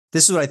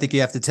This is what I think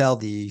you have to tell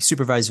the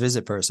supervised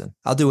visit person.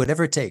 I'll do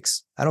whatever it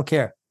takes. I don't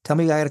care. Tell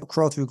me I got to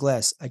crawl through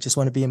glass. I just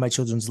want to be in my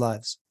children's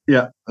lives.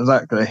 Yeah,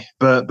 exactly.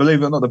 But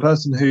believe it or not, the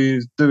person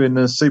who's doing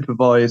the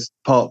supervised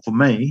part for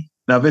me,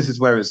 now this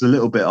is where it's a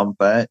little bit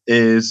unfair,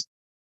 is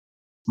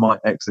my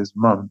ex's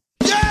mum.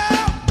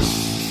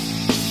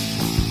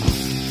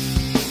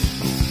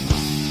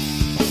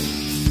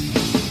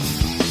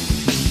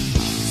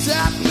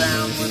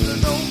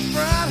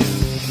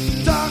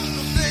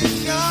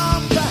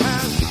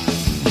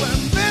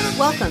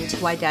 Welcome to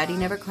Why Daddy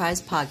Never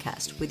Cries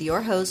podcast with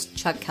your host,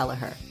 Chuck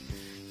Kelleher.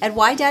 At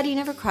Why Daddy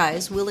Never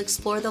Cries, we'll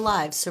explore the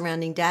lives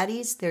surrounding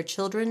daddies, their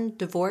children,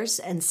 divorce,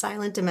 and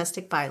silent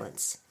domestic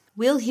violence.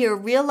 We'll hear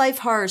real-life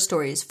horror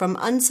stories from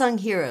unsung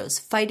heroes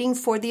fighting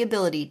for the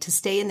ability to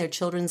stay in their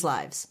children's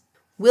lives.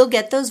 We'll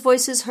get those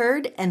voices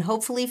heard and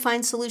hopefully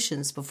find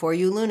solutions before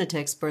you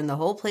lunatics burn the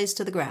whole place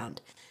to the ground.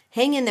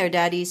 Hang in there,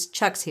 daddies.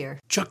 Chuck's here.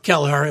 Chuck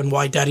Kelleher and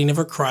Why Daddy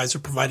Never Cries are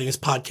providing this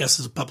podcast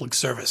as a public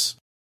service.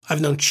 I've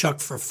known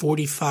Chuck for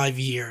 45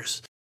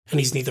 years,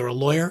 and he's neither a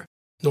lawyer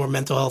nor a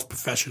mental health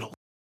professional.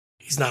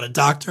 He's not a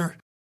doctor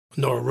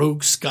nor a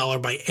rogue scholar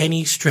by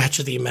any stretch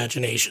of the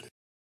imagination.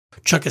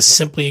 Chuck is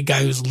simply a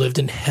guy who's lived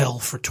in hell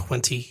for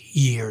 20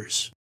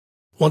 years.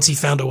 Once he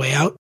found a way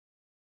out,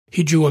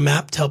 he drew a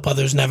map to help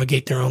others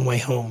navigate their own way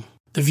home.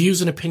 The views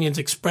and opinions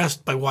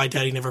expressed by Why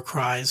Daddy Never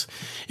Cries,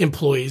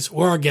 employees,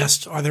 or our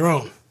guests are their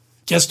own.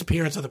 Guest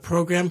appearance on the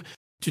program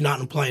do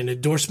not imply an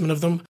endorsement of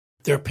them,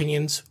 their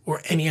opinions, or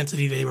any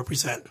entity they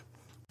represent.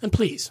 And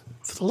please,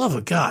 for the love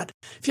of God,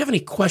 if you have any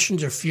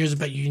questions or fears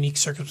about your unique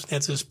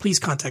circumstances, please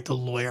contact a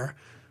lawyer,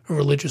 a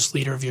religious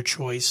leader of your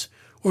choice,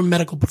 or a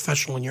medical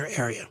professional in your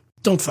area.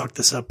 Don't fuck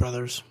this up,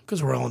 brothers,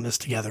 because we're all in this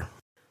together.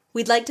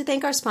 We'd like to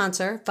thank our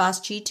sponsor, Voss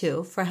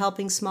G2, for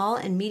helping small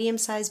and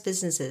medium-sized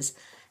businesses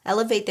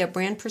elevate their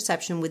brand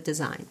perception with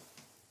design.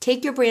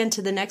 Take your brand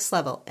to the next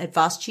level at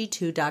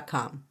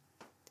vossg2.com.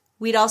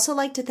 We'd also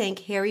like to thank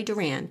Harry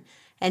Duran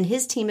and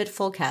his team at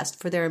Fullcast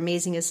for their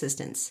amazing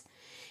assistance.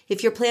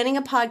 If you're planning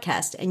a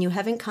podcast and you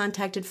haven't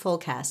contacted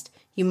Fullcast,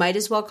 you might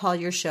as well call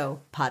your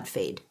show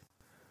Podfade.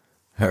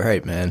 All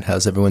right, man.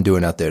 How's everyone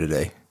doing out there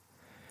today?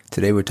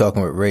 Today we're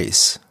talking with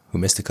Race, who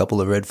missed a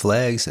couple of red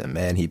flags, and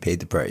man, he paid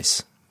the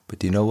price. But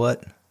do you know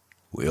what?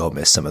 We all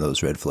missed some of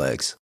those red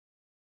flags.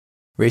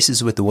 Race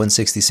is with the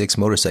 166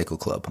 Motorcycle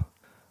Club,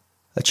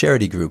 a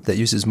charity group that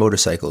uses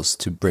motorcycles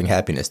to bring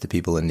happiness to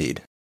people in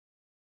need.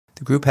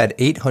 The group had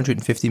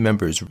 850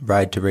 members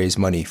ride to raise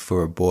money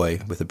for a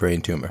boy with a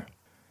brain tumor.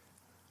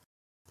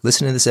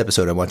 Listen to this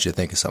episode, I want you to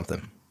think of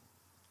something.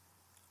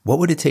 What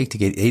would it take to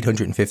get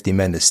 850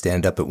 men to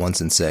stand up at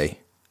once and say,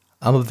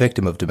 I'm a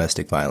victim of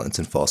domestic violence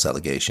and false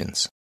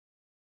allegations?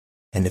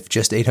 And if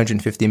just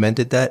 850 men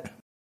did that,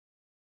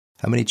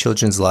 how many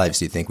children's lives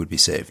do you think would be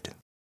saved?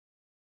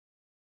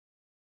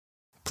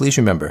 Please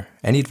remember,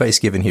 any advice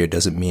given here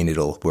doesn't mean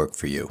it'll work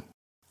for you.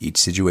 Each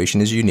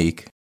situation is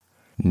unique.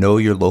 Know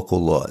your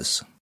local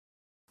laws.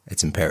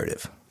 It's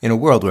imperative. In a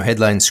world where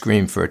headlines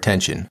scream for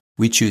attention,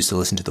 we choose to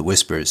listen to the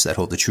whispers that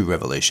hold the true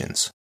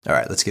revelations. All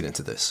right, let's get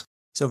into this.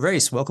 So,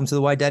 Race, welcome to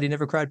the Why Daddy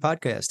Never Cried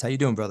podcast. How you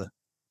doing, brother?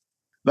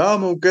 No,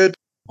 I'm all good.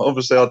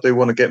 Obviously, I do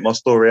want to get my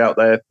story out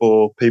there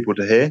for people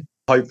to hear.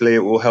 Hopefully, it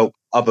will help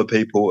other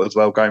people as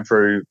well going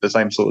through the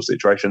same sort of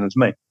situation as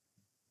me.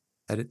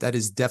 That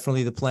is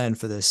definitely the plan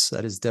for this.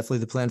 That is definitely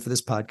the plan for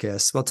this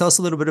podcast. Well, tell us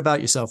a little bit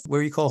about yourself.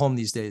 Where you call home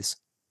these days?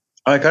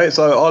 Okay,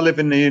 so I live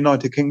in the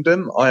United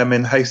Kingdom. I am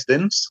in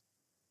Hastings,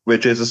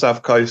 which is the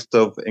south coast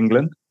of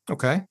England.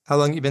 Okay. How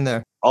long have you been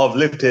there? I've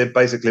lived here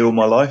basically all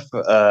my life,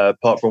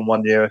 apart from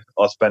 1 year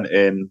I spent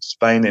in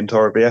Spain, in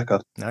Torrevieja.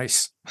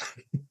 Nice.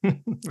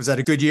 Was that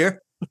a good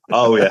year?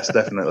 Oh, yes,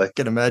 definitely.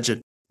 Can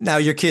imagine. Now,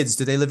 your kids,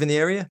 do they live in the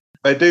area?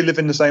 They do live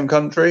in the same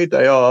country.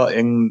 They are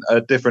in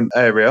a different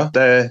area.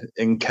 They're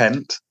in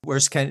Kent.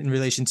 Where's Kent in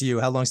relation to you?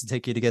 How long does it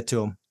take you to get to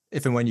them,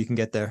 if and when you can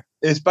get there?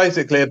 It's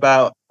basically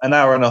about an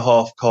hour and a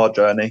half car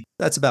journey.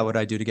 That's about what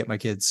I do to get my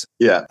kids.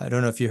 Yeah. I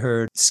don't know if you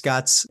heard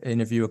Scott's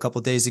interview a couple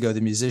of days ago,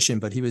 the musician,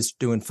 but he was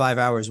doing 5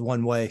 hours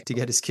one way to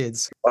get his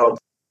kids. Oh,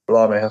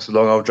 blimey, that's a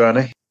long old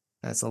journey.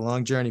 That's a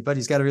long journey, but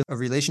he's got a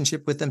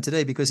relationship with them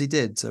today because he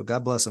did. So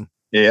God bless him.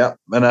 Yeah,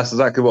 and that's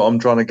exactly what I'm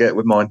trying to get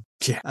with mine.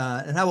 Yeah.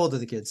 And how old are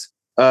the kids?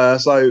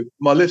 So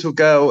my little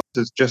girl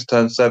has just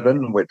turned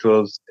 7, which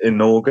was in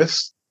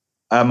August.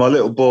 And my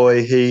little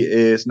boy, he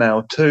is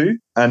now 2,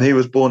 and he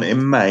was born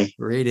in May.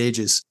 Great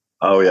ages.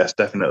 Oh, yes,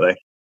 definitely.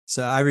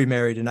 So I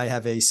remarried, and I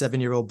have a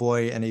 7-year-old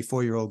boy and a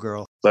 4-year-old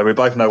girl. So we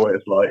both know what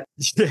it's like.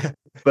 Yeah.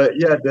 But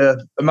yeah,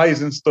 the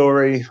amazing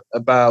story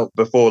about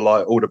before,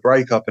 like all the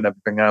breakup and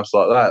everything else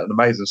like that, an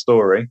amazing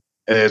story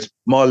is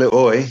my little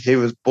boy, he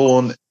was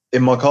born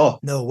in my car.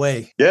 No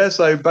way. Yeah,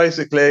 so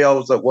basically I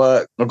was at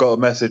work. I got a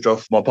message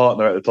off my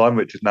partner at the time,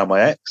 which is now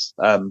my ex,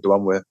 the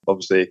one we're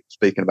obviously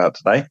speaking about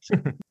today.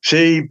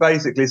 She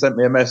basically sent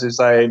me a message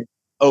saying,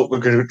 oh,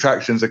 the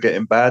contractions are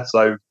getting bad.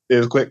 So it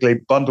was quickly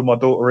bundle my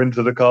daughter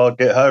into the car,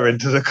 get her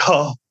into the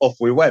car, off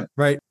we went.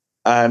 Right.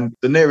 And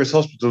the nearest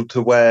hospital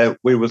to where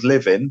we was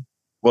living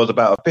was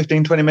about a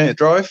 15, 20-minute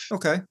drive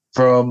Okay.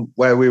 from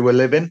where we were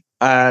living.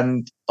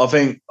 And I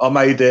think I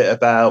made it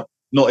about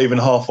not even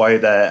halfway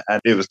there,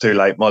 and it was too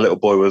late. My little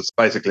boy was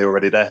basically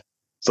already there.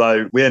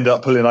 So we ended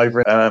up pulling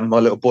over, and my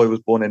little boy was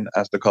born in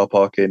Asda car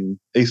park in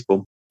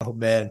Eastbourne. Oh,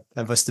 man.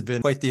 That must have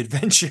been quite the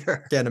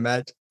adventure. Can't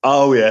imagine.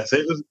 Oh, yes.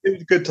 It was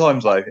good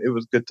times, though. It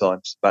was good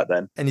times back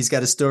then. And he's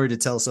got a story to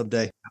tell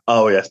someday.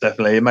 Oh, yes,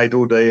 definitely. It made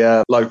all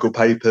the local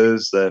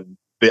papers and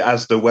the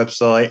Asda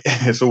website.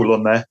 It's all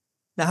on there.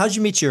 Now, how'd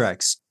you meet your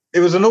ex? It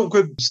was an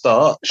awkward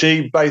start.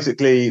 She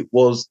basically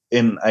was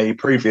in a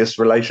previous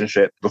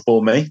relationship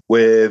before me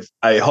with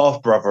a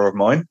half-brother of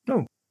mine.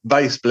 Oh.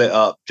 They split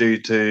up due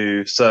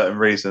to certain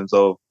reasons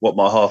of what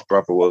my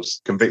half-brother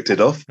was convicted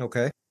of.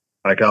 Okay.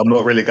 Okay, I'm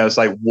not really going to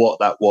say what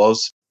that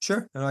was.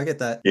 Sure. No, I get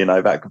that. You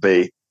know, that could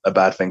be a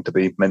bad thing to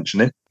be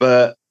mentioning.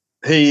 But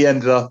he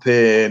ended up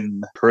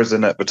in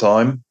prison at the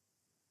time.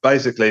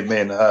 Basically, me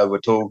and her were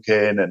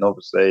talking, and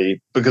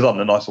obviously, because I'm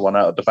the nicer one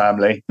out of the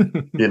family,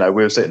 you know,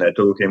 we were sitting there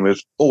talking, we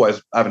was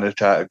always having a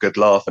chat, a good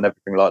laugh and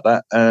everything like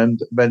that. And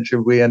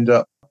eventually we ended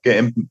up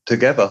getting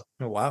together.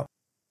 Oh, wow.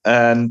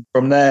 And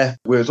from there,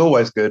 we was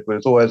always good. We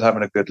was always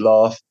having a good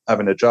laugh,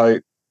 having a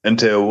joke,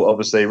 until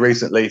obviously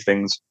recently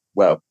things,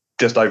 well,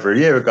 just over a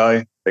year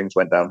ago, things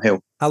went downhill.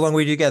 How long were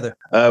you together?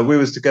 We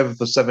was together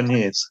for 7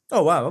 years.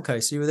 Oh, wow.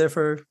 Okay. So you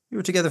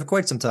were together for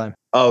quite some time.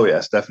 Oh,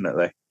 yes,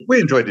 definitely. We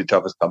enjoyed each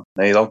other's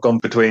company. I've gone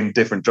between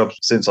different jobs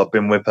since I've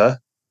been with her.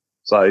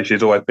 So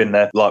she's always been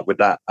there, like, with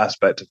that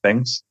aspect of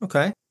things.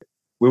 Okay.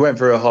 We went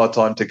through a hard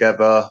time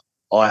together.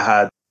 I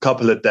had a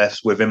couple of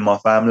deaths within my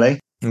family.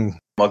 Ooh.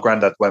 My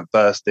granddad went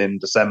first in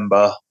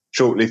December,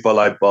 shortly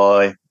followed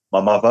by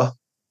my mother,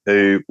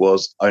 who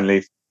was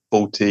only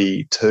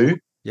 42.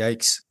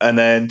 Yikes. And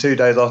then 2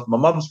 days after my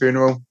mum's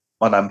funeral,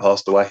 my nan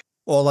passed away.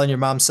 All on your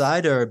mom's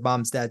side or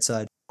mom's dad's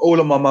side?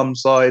 All on my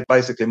mum's side,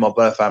 basically my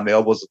birth family. I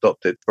was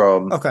adopted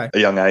from Okay. a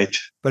young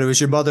age. But it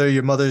was your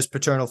mother's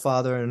paternal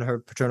father and her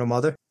paternal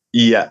mother?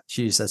 Yeah.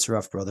 Jeez, that's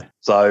rough, brother.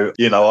 So,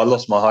 you know, I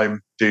lost my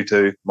home due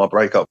to my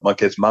breakup with my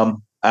kid's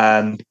mum.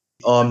 And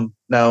I'm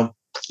now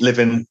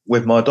living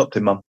with my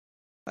adopted mum.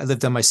 I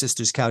lived on my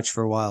sister's couch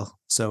for a while,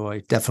 so I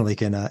definitely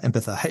can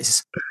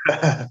empathize.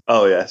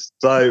 Oh, yes.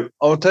 So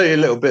I'll tell you a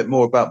little bit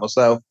more about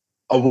myself.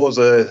 I was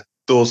a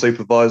store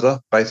supervisor,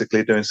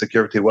 basically doing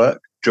security work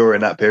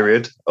during that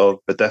period of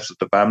the deaths of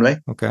the family.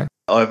 Okay.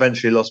 I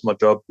eventually lost my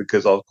job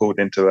because I was called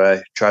into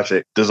a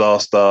tragic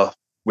disaster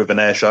with an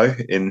air show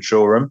in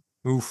Shoreham.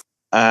 Oof.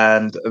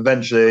 And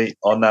eventually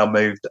I now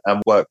moved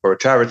and work for a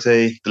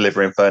charity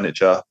delivering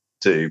furniture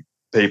to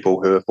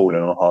people who are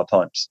falling on hard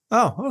times.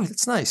 Oh,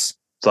 that's nice.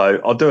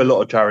 So I do a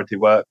lot of charity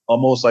work.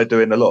 I'm also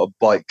doing a lot of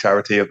bike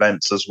charity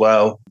events as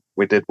well.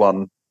 We did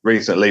one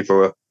recently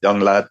for a young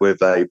lad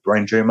with a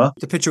brain tumor.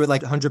 The picture with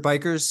like 100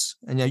 bikers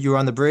and you were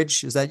on the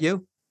bridge. Is that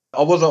you?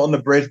 I wasn't on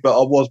the bridge, but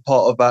I was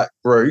part of that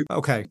group.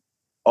 Okay.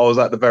 I was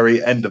at the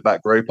very end of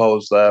that group. I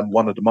was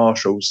one of the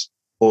marshals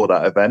for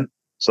that event.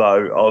 So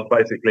I was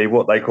basically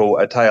what they call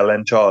a tail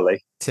end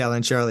Charlie. Tail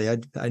end Charlie.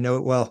 I know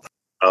it well.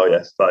 Oh,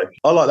 yes. So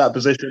I like that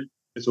position.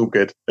 It's all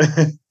good.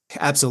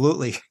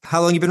 Absolutely.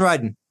 How long you been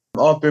riding?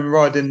 I've been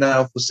riding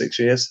now for 6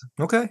 years.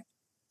 Okay.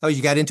 Oh,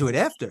 you got into it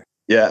after?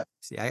 Yeah.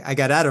 See, I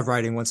got out of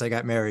riding once I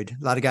got married.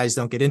 A lot of guys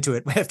don't get into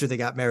it after they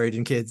got married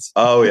and kids.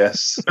 Oh,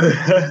 yes.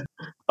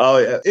 Oh,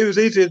 yeah. It was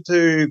easier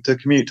to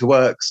commute to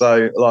work.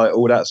 So like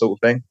all that sort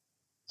of thing.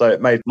 So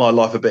it made my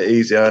life a bit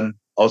easier and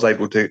I was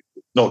able to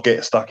not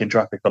get stuck in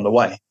traffic on the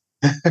way.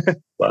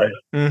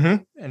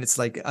 And it's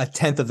like a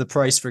tenth of the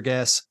price for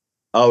gas.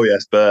 Oh,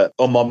 yes. But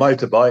on my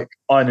motorbike,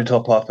 I only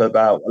top up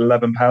about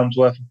 £11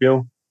 worth of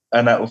fuel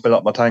and that will fill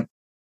up my tank.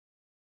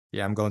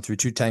 Yeah, I'm going through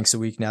 2 tanks a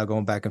week now,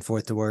 going back and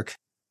forth to work.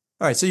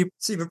 All right. So you've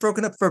been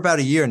broken up for about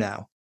a year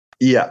now.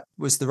 Yeah.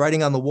 Was the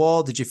writing on the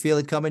wall? Did you feel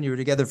it coming? You were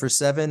together for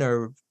 7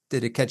 or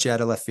did it catch you out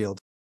of left field?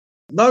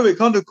 No, it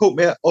kind of caught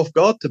me off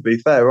guard, to be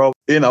fair. I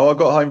got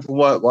home from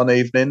work one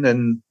evening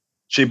and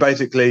she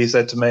basically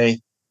said to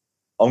me,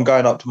 I'm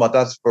going up to my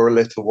dad's for a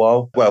little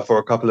while. Well, for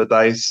a couple of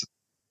days.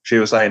 She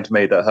was saying to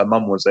me that her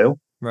mum was ill.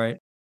 Right.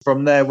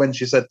 From there, when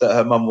she said that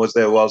her mum was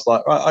ill, I was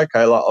like, right,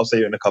 okay, like, I'll see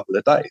you in a couple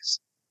of days.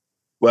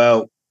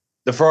 Well,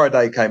 the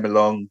Friday came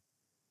along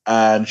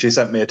and she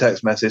sent me a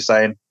text message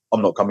saying,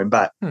 I'm not coming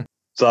back.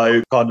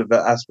 So kind of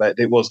that aspect,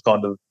 it was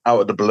kind of out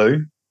of the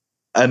blue.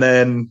 And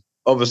then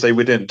obviously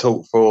we didn't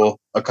talk for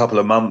a couple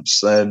of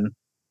months and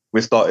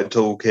we started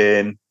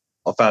talking.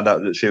 I found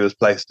out that she was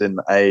placed in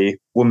a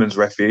women's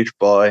refuge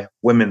by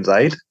Women's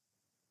Aid,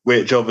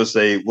 which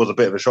obviously was a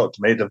bit of a shock to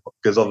me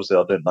because obviously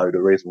I didn't know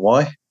the reason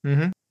why.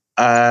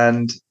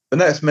 And the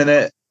next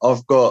minute,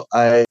 I've got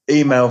an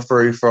email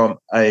through from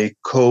a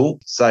call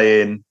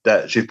saying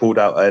that she pulled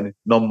out a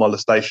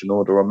non-molestation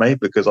order on me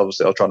because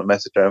obviously I was trying to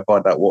message her and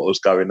find out what was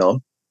going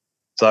on.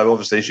 So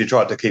obviously she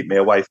tried to keep me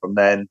away from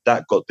then.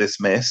 That got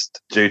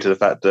dismissed due to the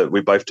fact that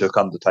we both took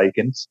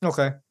undertakings.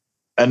 Okay.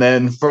 And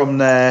then from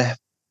there,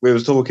 we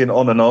was talking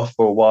on and off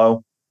for a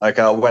while. Like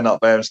I went up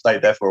there and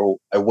stayed there for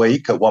a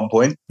week at one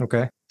point.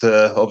 Okay.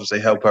 To obviously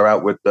help her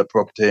out with the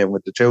property and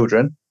with the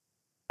children.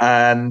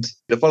 And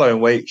the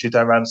following week, she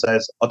turned around and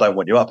says, I don't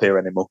want you up here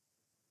anymore.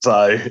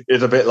 So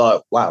it's a bit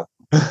like, wow,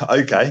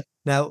 okay.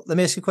 Now, let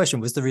me ask you a question.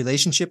 Was the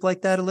relationship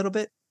like that a little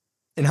bit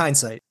in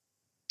hindsight?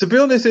 To be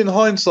honest, in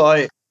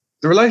hindsight,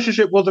 the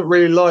relationship wasn't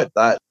really like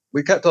that.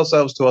 We kept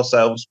ourselves to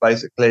ourselves,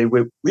 basically.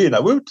 We'd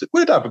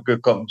have a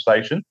good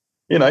conversation.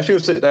 You know, she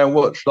would sit there and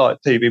watch like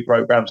TV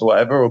programs or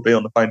whatever, or be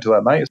on the phone to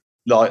her mates,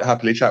 like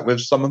happily chat with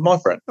some of my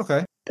friends.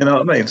 Okay. You know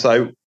what I mean?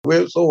 So we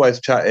was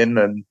always chatting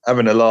and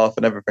having a laugh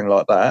and everything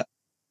like that.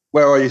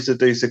 Where I used to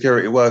do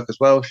security work as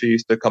well, she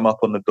used to come up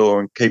on the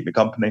door and keep me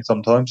company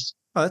sometimes.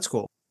 Oh, that's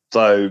cool.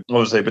 So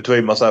obviously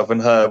between myself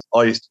and her,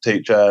 I used to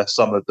teach her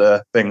some of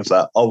the things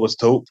that I was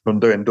taught from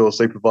doing door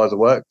supervisor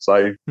work.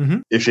 So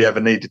if she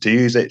ever needed to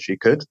use it, she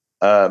could.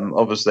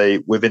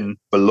 Obviously within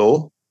the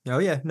law. Oh,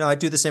 yeah. No, I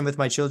do the same with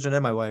my children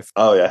and my wife.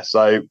 Oh, yeah.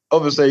 So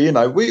obviously, you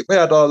know, we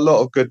had a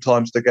lot of good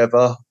times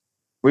together.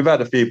 We've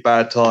had a few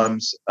bad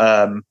times.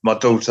 My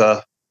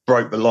daughter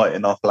broke the light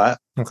in our flat.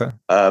 Okay.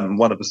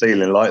 One of the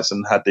ceiling lights,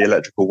 and had the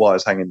electrical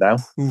wires hanging down.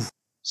 Oof.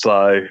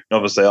 So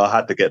obviously I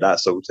had to get that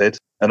sorted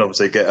and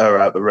obviously get her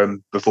out of the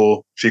room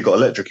before she got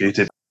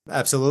electrocuted.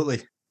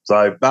 Absolutely.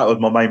 So that was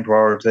my main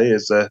priority,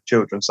 is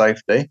children's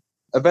safety.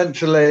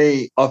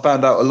 Eventually I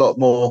found out a lot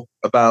more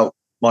about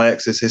my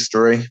ex's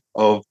history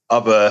of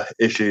other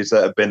issues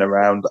that have been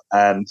around,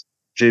 and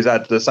she's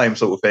had the same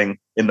sort of thing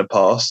in the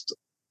past.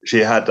 She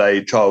had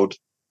a child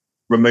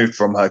removed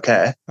from her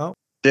care. Oh.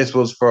 This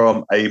was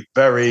from a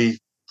very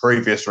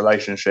previous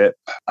relationship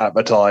at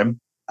the time,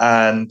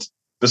 and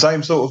the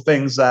same sort of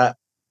things that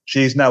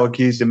she's now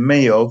accusing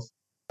me of,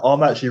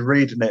 I'm actually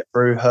reading it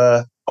through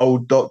her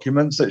old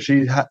documents that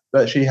she had,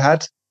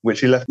 which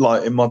she left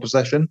like in my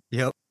possession.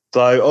 Yep.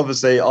 So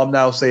obviously I'm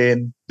now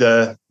seeing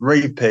the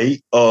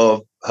repeat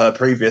of her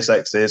previous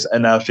exes,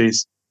 and now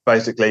she's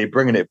basically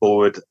bringing it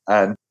forward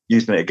and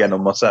using it again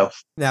on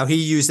myself. Now, he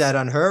used that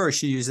on her, or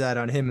she used that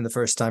on him in the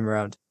first time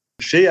around?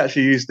 She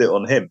actually used it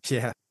on him.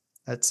 Yeah.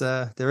 That's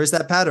there is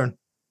that pattern.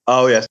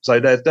 Oh, yes. So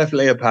there's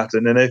definitely a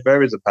pattern. And if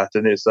there is a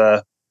pattern, it's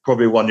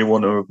probably one you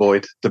want to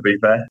avoid, to be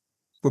fair.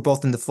 We're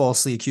both in the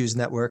falsely accused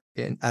network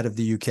out of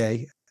the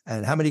UK.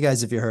 And how many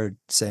guys have you heard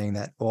saying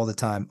that all the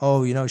time?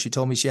 Oh, you know, she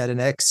told me she had an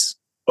ex.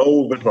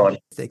 All the time.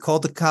 If they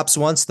called the cops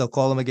once, they'll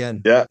call them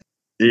again. Yeah.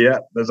 Yeah,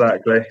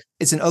 exactly.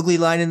 It's an ugly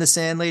line in the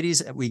sand,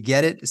 ladies. We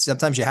get it.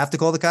 Sometimes you have to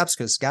call the cops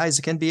because guys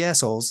can be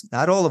assholes.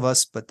 Not all of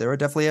us, but there are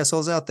definitely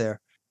assholes out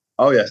there.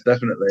 Oh, yes,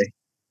 definitely.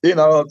 You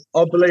know,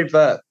 I believe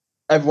that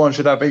everyone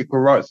should have equal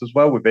rights as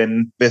well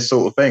within this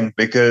sort of thing,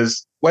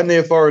 because when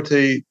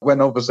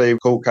obviously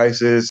court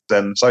cases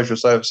and social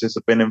services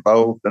have been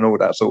involved and all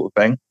that sort of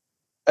thing,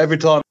 every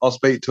time I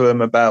speak to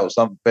them about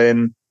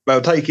something,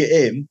 they'll take it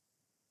in,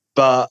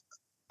 but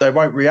they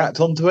won't react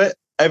onto it.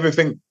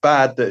 Everything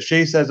bad that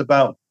she says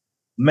about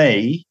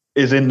me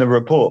is in the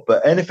report,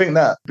 but anything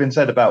that's been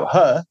said about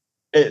her,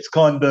 it's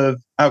kind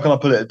of, how can I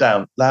put it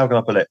down? How can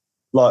I put it?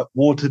 Like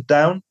watered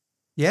down.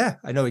 Yeah,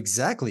 I know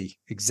exactly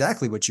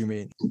what you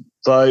mean.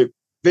 So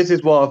this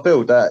is why I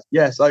feel that,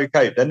 yes,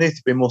 okay, there needs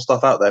to be more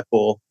stuff out there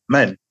for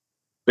men,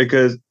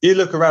 because you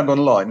look around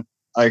online,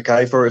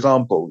 okay, for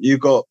example,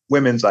 you've got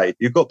Women's Aid,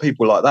 you've got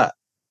people like that.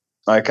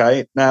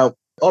 Okay, now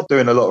I'm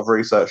doing a lot of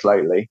research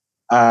lately,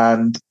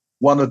 and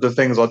one of the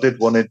things I did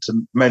wanted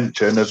to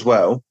mention as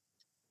well.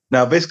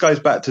 Now, this goes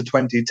back to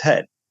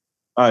 2010.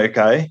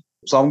 Okay,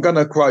 so I'm going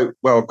to quote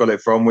where I got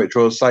it from, which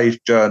was Sage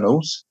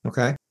Journals.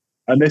 Okay.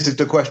 And this is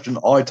the question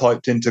I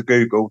typed into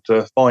Google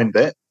to find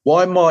it.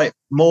 Why might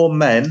more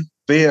men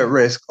be at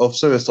risk of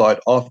suicide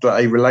after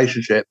a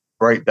relationship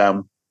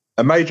breakdown?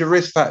 A major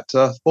risk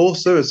factor for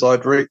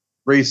suicide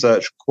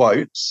research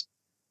quotes,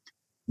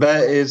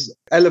 there is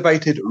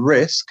elevated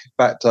risk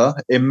factor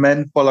in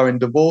men following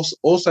divorce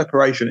or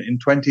separation in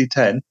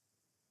 2010,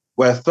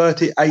 where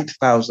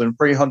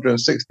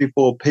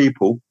 38,364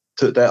 people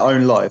took their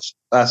own lives.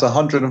 That's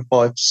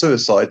 105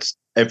 suicides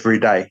every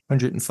day.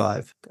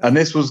 105. And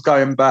this was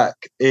going back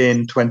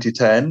in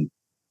 2010.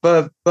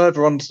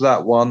 Further on to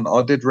that one,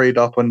 I did read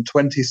up on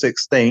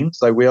 2016,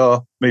 so we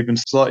are moving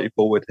slightly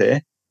forward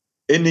here.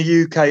 In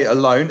the UK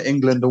alone,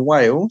 England and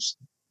Wales,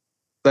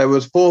 there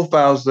was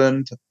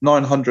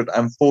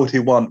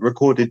 4,941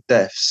 recorded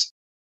deaths.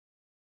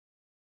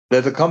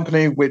 There's a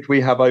company which we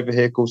have over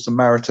here called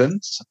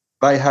Samaritans.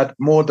 They had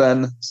more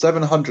than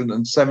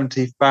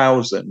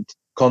 770,000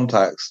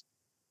 contacts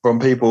from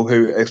people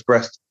who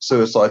expressed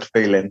suicide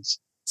feelings.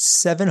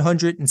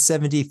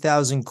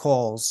 770,000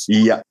 calls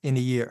in a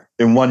year.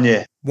 In 1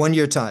 year. 1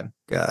 year time.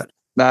 God.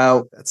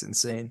 Now, that's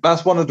insane.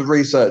 That's one of the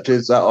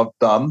researches that I've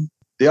done.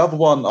 The other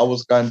one I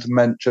was going to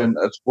mention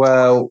as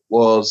well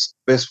was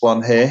this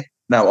one here.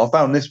 Now, I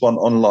found this one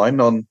online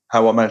on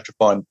how I managed to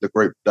find the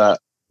group that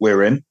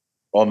we're in.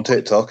 On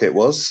TikTok, it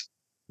was.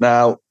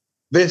 Now,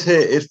 this here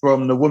is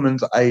from the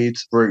Women's Aid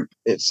group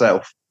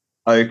itself.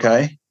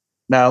 Okay.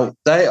 Now,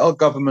 they are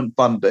government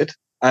funded,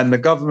 and the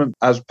government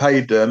has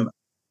paid them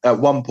at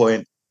one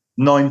point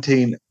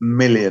 19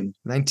 million.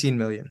 19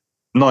 million.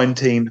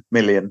 19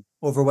 million.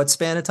 Over what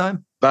span of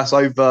time? That's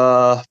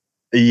over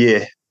a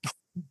year.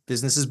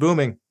 Business is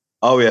booming.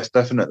 Oh, yes,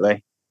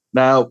 definitely.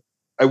 Now,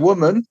 a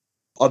woman,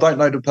 I don't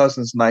know the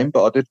person's name,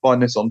 but I did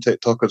find this on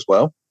TikTok as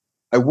well.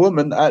 A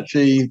woman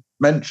actually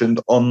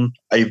mentioned on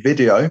a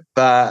video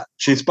that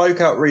she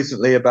spoke out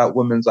recently about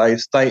Women's Aid,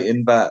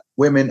 stating that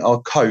women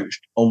are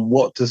coached on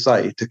what to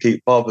say to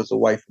keep fathers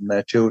away from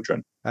their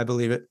children. I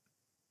believe it.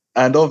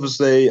 And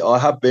obviously, I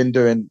have been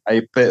doing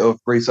a bit of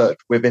research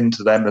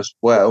into them as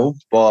well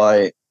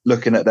by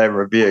looking at their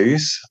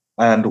reviews.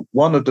 And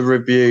one of the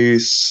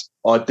reviews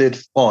I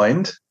did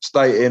find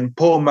stating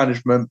poor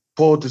management,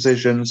 poor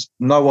decisions,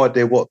 no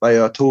idea what they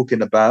are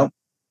talking about,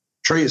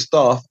 treat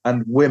staff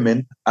and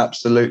women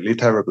absolutely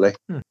terribly.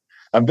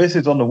 And this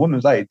is on the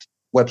Women's Aid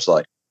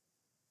website.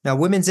 Now,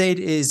 Women's Aid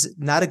is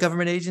not a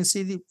government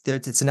agency.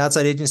 It's an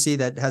outside agency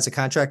that has a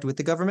contract with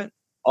the government.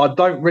 I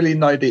don't really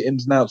know the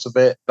ins and outs of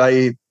it.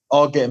 They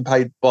are getting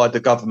paid by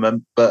the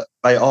government, but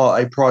they are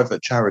a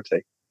private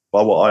charity,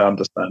 by what I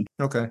understand.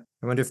 Okay.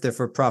 I wonder if they're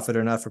for profit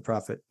or not for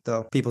profit,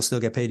 though. People still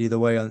get paid either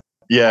way.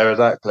 Yeah,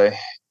 exactly.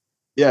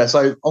 Yeah,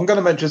 so I'm going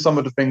to mention some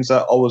of the things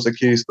that I was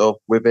accused of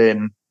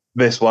within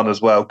this one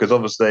as well, because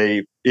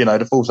obviously,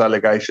 the false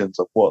allegations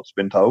of what's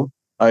been told.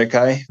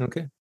 Okay.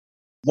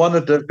 One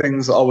of the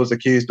things I was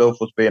accused of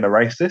was being a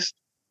racist.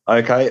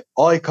 Okay.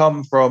 I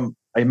come from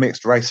a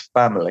mixed race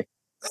family.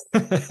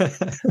 Go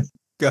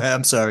ahead.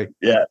 I'm sorry.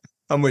 Yeah.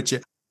 I'm with you.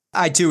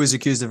 I too was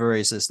accused of a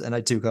racist, and I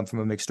too come from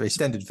a mixed race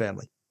extended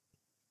family.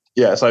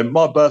 Yeah. So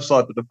my birth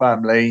side of the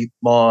family,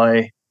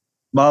 my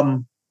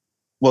mum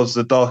was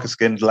the darker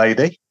skinned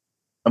lady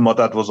and my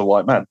dad was a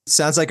white man.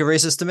 Sounds like a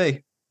racist to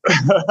me.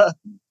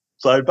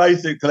 So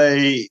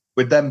basically,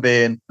 with them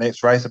being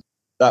mixed race,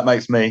 that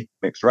makes me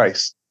mixed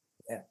race.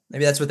 Yeah.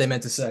 Maybe that's what they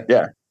meant to say.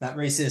 Yeah. Not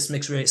racist,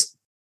 mixed race.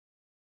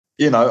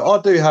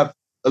 I do have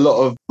a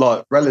lot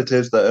of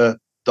relatives that are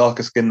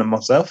darker skinned than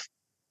myself.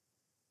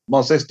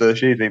 My sister,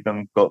 she's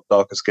even got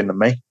darker skin than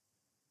me,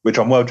 which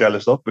I'm well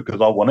jealous of because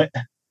I want it.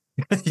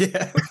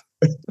 Yeah.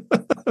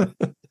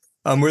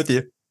 I'm with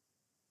you.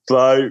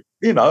 So,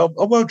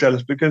 I'm well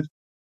jealous because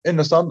in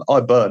the sun, I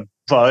burn.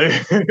 So,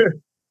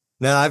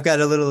 no, I've got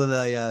a little of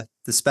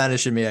the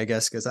Spanish in me, I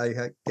guess, because I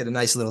get a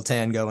nice little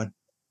tan going.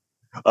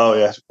 Oh,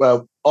 yes.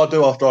 Well, I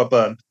do after I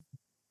burn.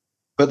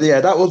 But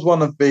yeah, that was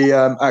one of the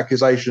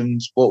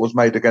accusations what was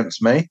made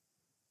against me.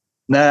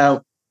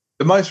 Now,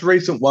 the most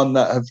recent one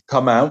that have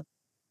come out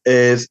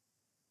is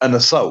an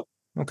assault.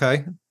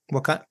 Okay.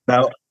 What kind?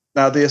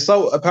 Now, the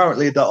assault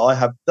apparently that I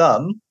have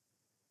done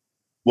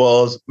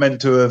was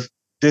meant to have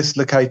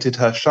dislocated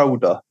her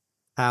shoulder.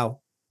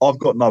 How? I've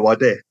got no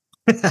idea.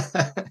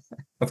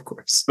 Of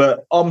course.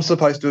 But I'm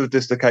supposed to have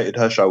dislocated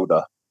her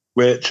shoulder,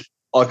 which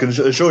I can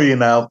assure you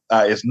now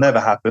that has never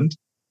happened.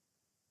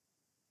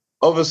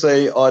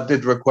 Obviously, I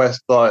did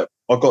request, I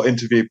got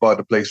interviewed by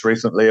the police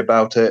recently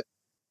about it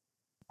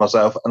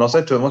myself. And I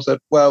said to him,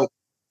 well,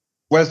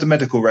 where's the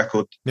medical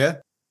record? Yeah.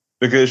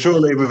 Because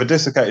surely with a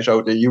dislocated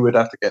shoulder, you would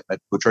have to get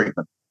medical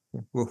treatment.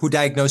 Well, who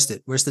diagnosed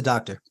it? Where's the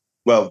doctor?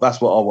 Well,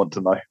 that's what I want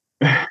to know.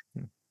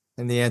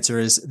 And the answer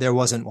is there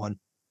wasn't one.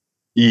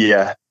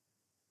 Yeah.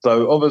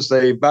 So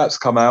obviously that's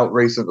come out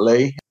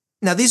recently.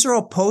 Now, these are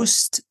all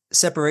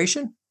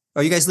post-separation?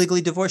 Are you guys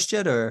legally divorced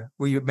yet, or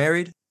were you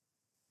married?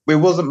 We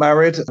wasn't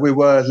married. We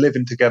were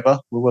living together.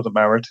 We wasn't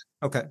married.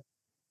 Okay.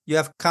 You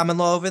have common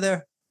law over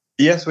there?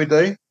 Yes, we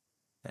do.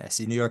 Yeah,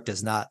 see, New York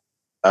does not.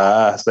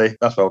 See,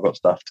 that's where I got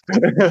stuffed.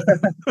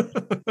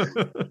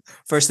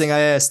 First thing I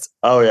asked.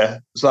 Oh, yeah.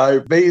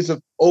 So these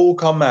have all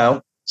come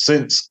out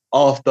since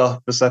after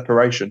the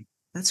separation.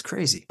 That's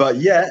crazy. But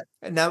yeah.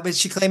 Now, is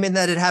she claiming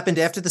that it happened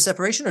after the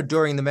separation or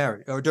during the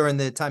marriage or during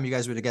the time you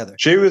guys were together?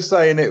 She was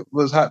saying it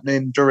was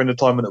happening during the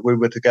time that we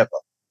were together.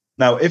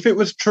 Now, if it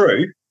was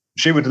true,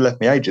 she would have left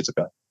me ages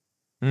ago.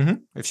 Mm-hmm.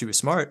 If she was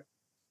smart.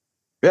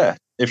 Yeah,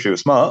 if she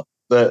was smart.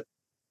 But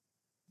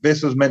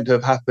this was meant to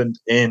have happened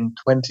in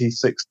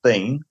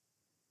 2016,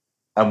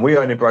 and we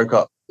only broke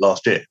up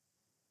last year.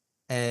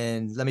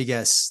 And let me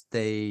guess,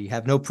 they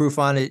have no proof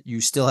on it. You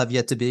still have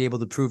yet to be able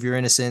to prove your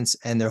innocence,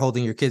 and they're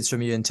holding your kids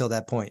from you until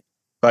that point.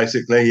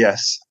 Basically,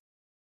 yes.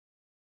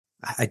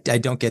 I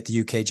don't get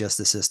the UK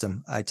justice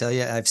system. I tell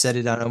you, I've said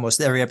it on almost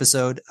every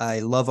episode.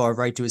 I love our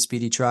right to a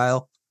speedy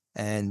trial,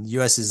 and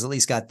US has at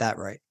least got that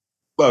right.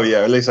 Well, yeah,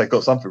 at least they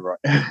got something right.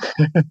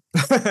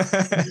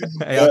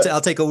 Hey,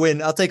 I'll take a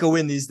win. I'll take a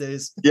win these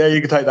days. Yeah,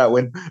 you can take that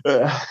win.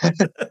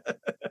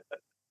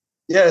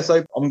 Yeah,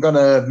 so I'm going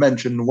to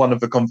mention one of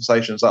the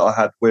conversations that I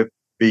had with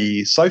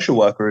the social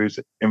worker who's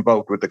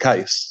involved with the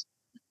case.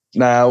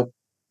 Now,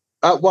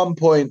 at one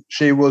point,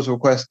 she was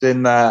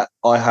requesting that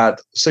I had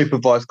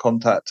supervised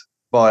contact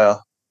via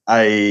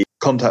a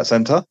contact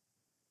centre.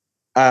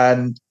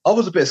 And I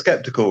was a bit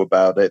skeptical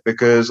about it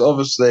because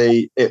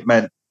obviously it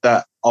meant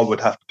that I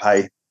would have to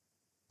pay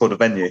for the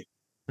venue.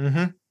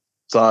 Mm-hmm.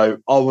 So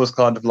I was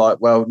kind of like,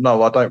 well,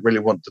 no, I don't really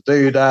want to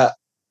do that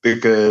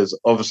because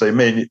obviously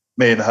me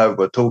and her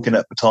were talking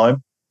at the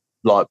time,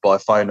 like by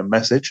phone and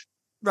message.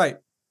 Right.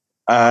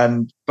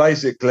 And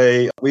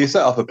basically we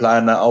set up a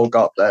plan that I'll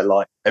go up there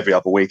like every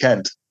other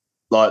weekend,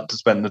 like to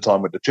spend the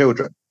time with the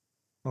children.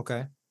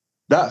 Okay.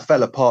 That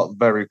fell apart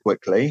very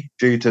quickly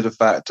due to the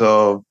fact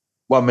of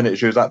 1 minute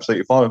she was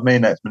absolutely fine with me,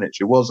 next minute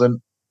she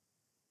wasn't.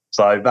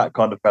 So that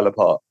kind of fell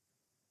apart.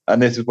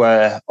 And this is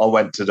where I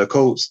went to the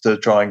courts to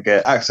try and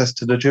get access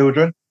to the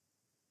children.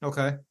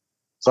 Okay.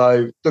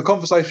 So the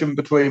conversation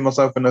between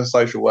myself and the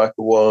social worker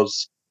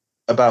was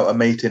about a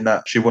meeting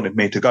that she wanted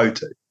me to go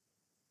to.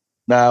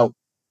 Now,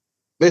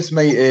 this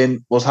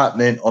meeting was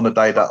happening on a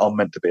day that I'm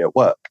meant to be at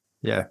work.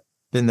 Yeah,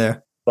 been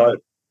there. So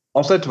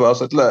I said to her, I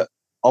said, look,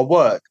 I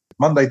work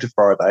Monday to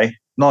Friday,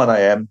 9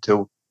 a.m.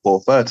 till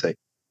 4:30.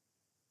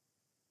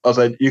 I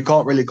said, you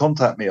can't really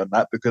contact me on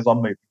that because I'm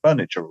moving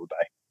furniture all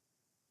day,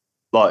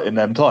 like in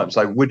them times.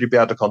 So would you be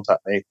able to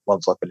contact me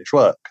once I finish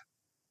work?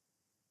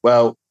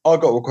 Well, I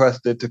got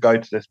requested to go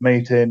to this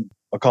meeting.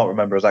 I can't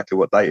remember exactly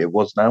what date it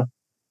was now.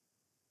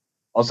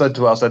 I said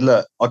to her, I said,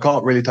 look, I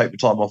can't really take the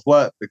time off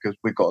work because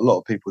we've got a lot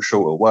of people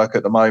short at work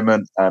at the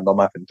moment and I'm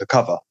having to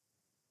cover.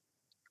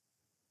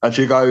 And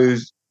she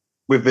goes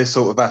with this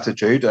sort of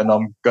attitude, and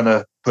I'm going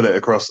to put it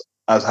across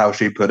as how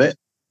she put it.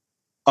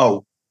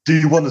 Oh, do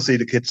you want to see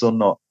the kids or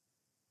not?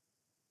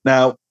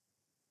 Now,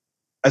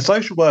 a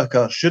social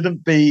worker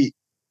shouldn't be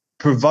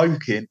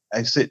provoking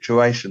a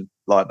situation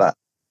like that.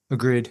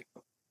 Agreed.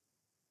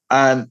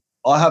 And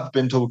I have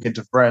been talking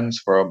to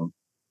friends from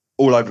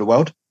all over the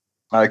world.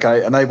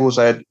 Okay. And they've all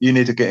said, you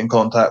need to get in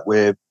contact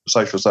with the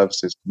Social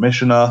Services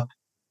Commissioner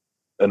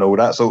and all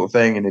that sort of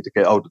thing. You need to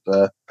get hold of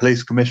the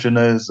police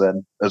commissioners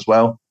and as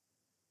well.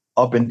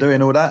 I've been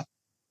doing all that.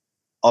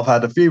 I've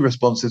had a few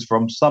responses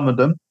from some of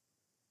them,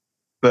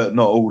 but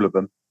not all of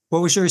them.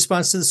 What was your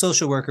response to the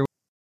social worker?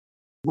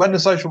 When the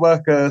social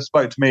worker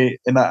spoke to me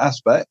in that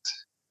aspect,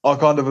 I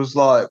kind of was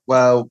like,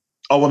 well,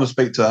 I want to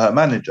speak to her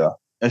manager.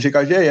 And she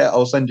goes, yeah,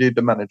 I'll send you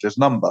the manager's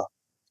number.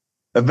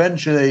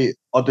 Eventually,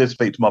 I did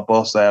speak to my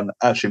boss and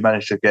actually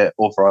managed to get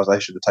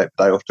authorization to take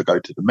the day off to go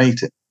to the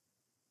meeting.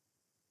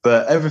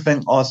 But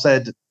everything I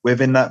said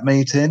within that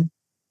meeting,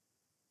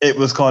 it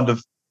was kind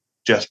of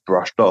just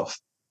brushed off.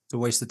 It's a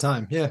waste of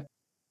time. Yeah.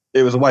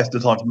 It was a waste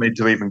of time for me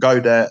to even go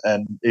there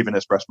and even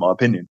express my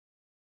opinion.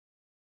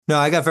 No,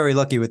 I got very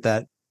lucky with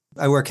that.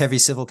 I work heavy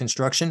civil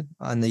construction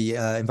on the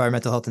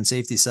environmental health and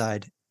safety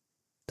side.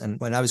 And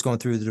when I was going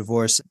through the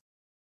divorce,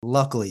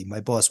 luckily,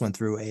 my boss went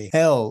through a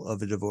hell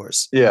of a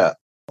divorce. Yeah.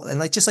 And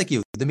like just like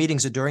you, the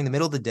meetings are during the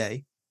middle of the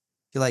day.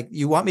 You're like,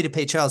 you want me to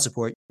pay child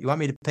support. You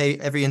want me to pay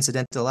every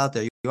incidental out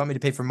there. You want me to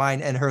pay for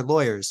mine and her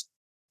lawyers.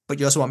 But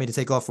you also want me to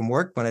take off from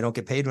work when I don't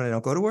get paid, when I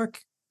don't go to work.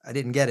 I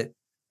didn't get it.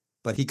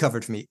 But he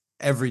covered for me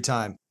every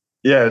time.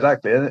 Yeah,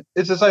 exactly. And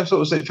it's the same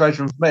sort of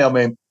situation for me. I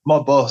mean, my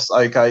boss,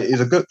 okay, is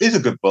a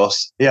good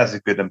boss. He has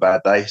his good and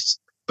bad days.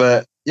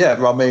 But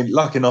yeah, I mean,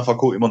 lucky enough, I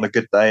caught him on a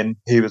good day and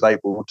he was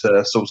able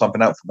to sort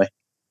something out for me.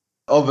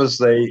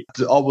 Obviously,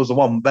 I was the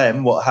one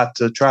then what had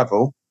to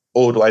travel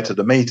all the way to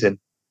the meeting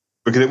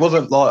because it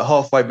wasn't like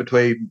halfway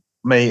between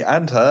me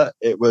and her.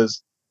 It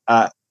was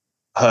at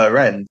her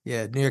end.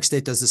 Yeah, New York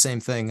State does the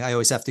same thing. I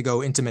always have to go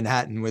into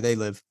Manhattan where they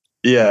live.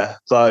 Yeah,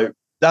 so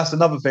that's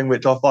another thing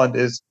which I find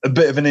is a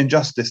bit of an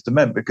injustice to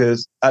men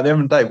because at the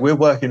end of the day, we're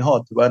working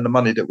hard to earn the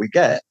money that we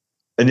get.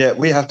 And yet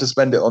we have to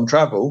spend it on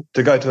travel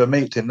to go to a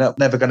meeting that's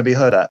never going to be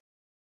heard at.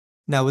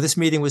 Now, this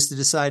meeting was to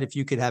decide if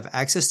you could have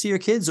access to your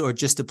kids or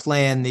just to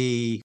plan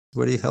the,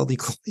 what the hell do you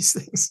call these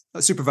things?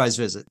 A supervised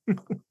visit.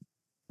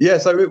 Yeah,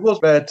 so it was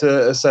there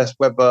to assess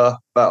whether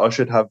that I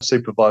should have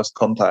supervised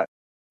contact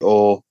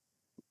or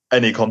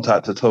any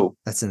contact at all.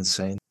 That's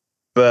insane.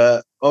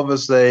 But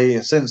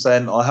obviously, since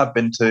then, I have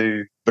been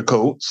to the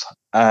courts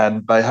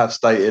and they have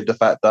stated the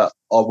fact that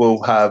I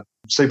will have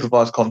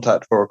supervised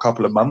contact for a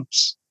couple of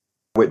months,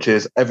 which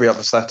is every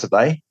other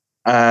Saturday.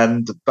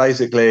 And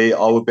basically,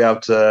 I would be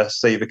able to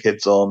see the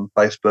kids on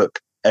Facebook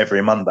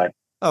every Monday.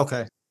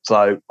 Okay.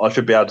 So I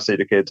should be able to see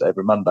the kids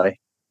every Monday.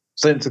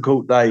 Since the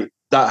court date,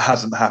 that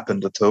hasn't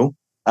happened at all.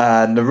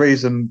 And the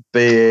reason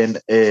being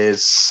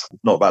is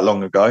not that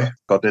long ago,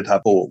 I did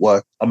have ball at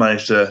work. I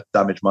managed to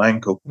damage my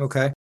ankle.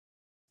 Okay.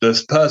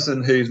 This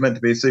person who's meant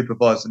to be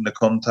supervising the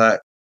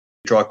contact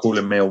tried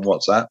calling me on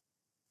WhatsApp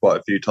quite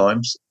a few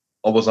times.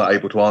 I wasn't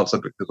able to answer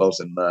because I was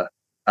in the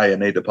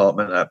A&E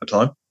department at the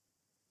time.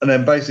 And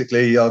then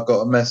basically I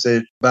got a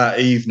message that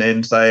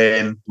evening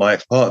saying my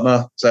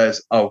ex-partner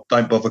says, oh,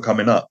 don't bother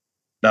coming up.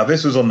 Now,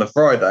 this was on the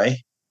Friday,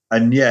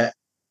 and yet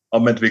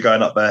I'm meant to be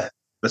going up there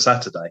the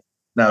Saturday.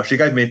 Now, she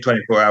gave me a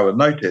 24-hour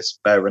notice,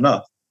 fair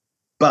enough.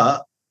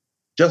 But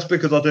just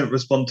because I didn't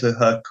respond to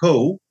her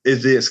call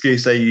is the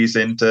excuse they're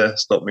using to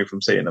stop me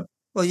from seeing them.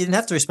 Well, you didn't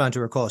have to respond to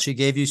her call. She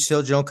gave you,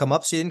 still don't come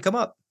up, so you didn't come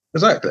up.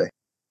 Exactly.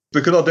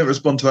 Because I didn't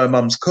respond to her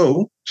mum's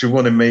call, she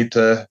wanted me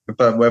to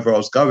confirm whether I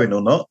was going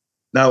or not.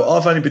 Now,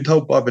 I've only been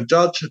told by the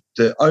judge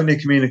to only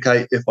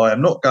communicate if I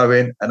am not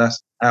going, and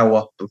that's an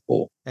hour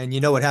before. And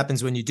you know what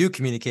happens when you do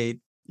communicate.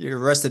 You're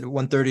arrested at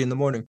 1:30 in the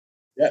morning.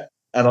 Yeah,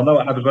 and I know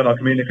what happens when I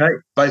communicate.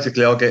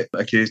 Basically, I'll get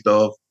accused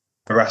of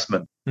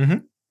harassment. Mm-hmm.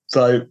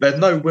 So there's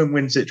no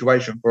win-win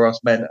situation for us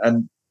men,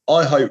 and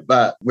I hope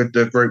that with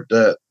the group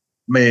that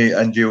me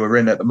and you are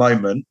in at the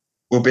moment,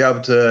 we'll be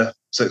able to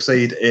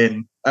succeed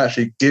in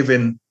actually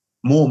giving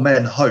more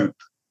men hope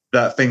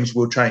that things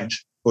will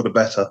change for the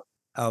better.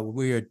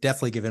 We are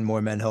definitely giving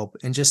more men hope.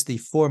 In just the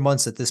 4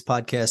 months that this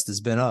podcast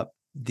has been up,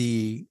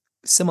 the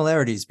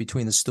similarities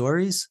between the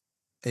stories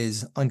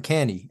is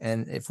uncanny.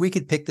 And if we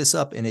could pick this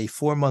up in a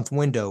 4-month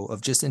window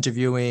of just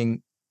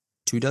interviewing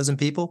 24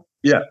 people,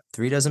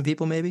 36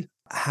 people, maybe,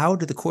 how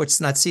do the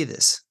courts not see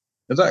this?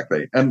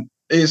 Exactly. And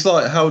it's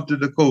like, how did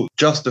the court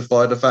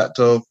justify the fact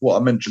of what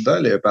I mentioned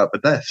earlier about the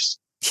deaths?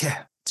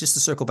 Yeah, just to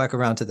circle back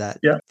around to that.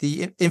 Yeah.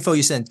 The info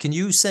you sent, can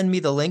you send me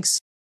the links?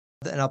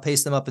 And I'll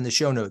paste them up in the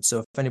show notes. So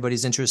if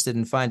anybody's interested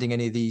in finding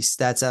any of the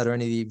stats out or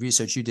any of the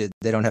research you did,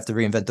 they don't have to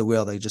reinvent the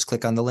wheel. They just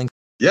click on the link.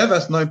 Yeah,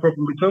 that's no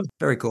problem at all.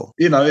 Very cool.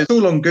 It's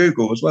all on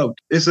Google as well.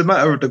 It's a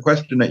matter of the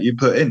question that you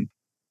put in.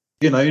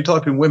 You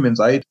type in women's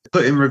aid,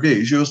 put in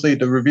reviews, you'll see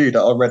the review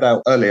that I read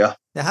out earlier.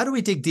 Now, how do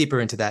we dig deeper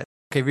into that?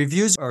 Okay,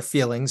 reviews are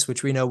feelings,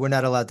 which we know we're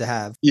not allowed to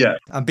have. Yeah.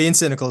 I'm being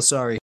cynical,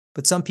 sorry.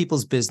 But some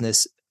people's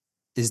business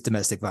is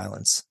domestic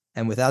violence.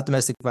 And without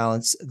domestic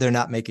violence, they're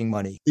not making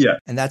money. Yeah.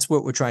 And that's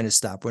what we're trying to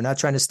stop. We're not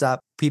trying to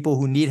stop people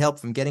who need help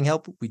from getting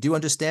help. We do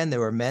understand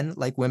there are men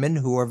like women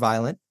who are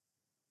violent.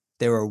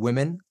 There are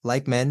women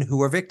like men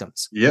who are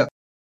victims. Yeah.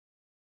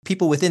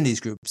 People within these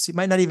groups. It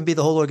might not even be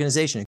the whole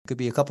organization. It could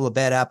be a couple of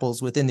bad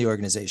apples within the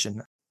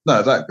organization. No,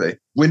 exactly.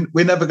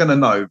 We're never going to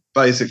know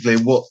basically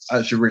what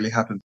actually really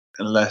happened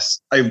unless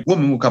a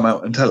woman will come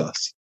out and tell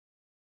us.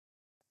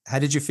 How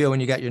did you feel when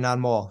you got your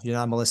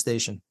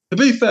non-molestation? To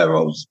be fair,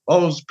 I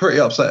was pretty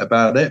upset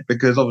about it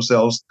because obviously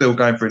I was still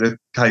going through the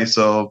case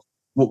of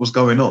what was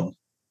going on,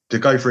 to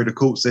go through the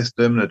court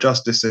system, the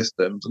justice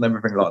systems and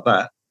everything like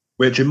that,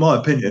 which in my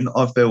opinion,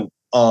 I feel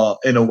are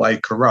in a way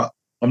corrupt.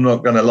 I'm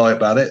not going to lie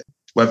about it,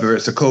 whether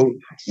it's the court,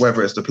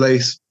 whether it's the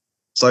police,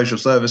 social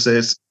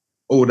services,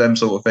 all them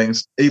sort of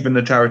things, even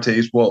the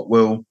charities,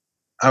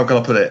 how can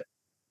I put it,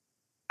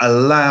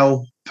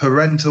 allow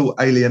parental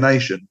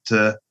alienation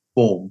to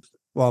form.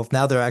 Well,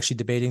 now they're actually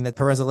debating that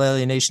parental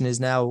alienation is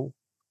now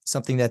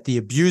something that the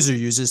abuser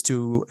uses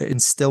to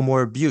instill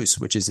more abuse,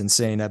 which is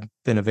insane. I've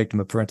been a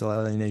victim of parental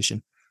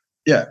alienation.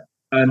 Yeah.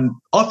 And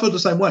I feel the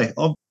same way.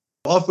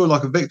 I feel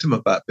like a victim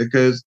of that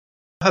because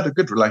I had a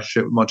good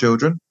relationship with my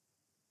children.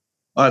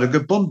 I had a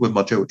good bond with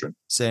my children.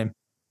 Same.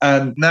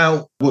 And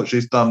now what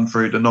she's done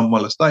through the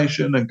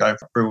non-molestation and going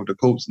through all the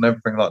courts and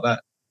everything like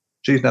that,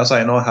 she's now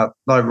saying I have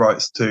no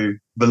rights to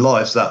the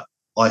lives that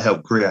I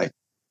helped create,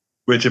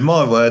 which in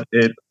my word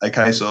is a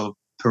case of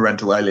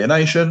parental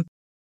alienation.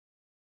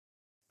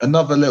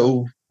 Another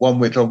little one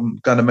which I'm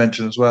going to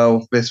mention as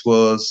well, this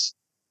was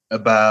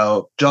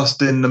about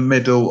just in the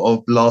middle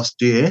of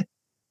last year.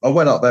 I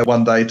went up there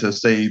one day to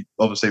see,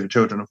 obviously, the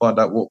children and find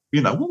out what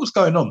was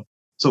going on,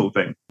 sort of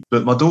thing.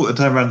 But my daughter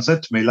turned around and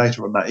said to me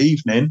later on that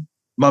evening,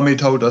 Mummy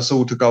told us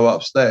all to go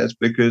upstairs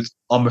because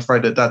I'm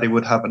afraid that Daddy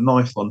would have a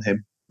knife on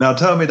him. Now,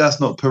 tell me that's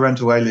not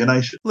parental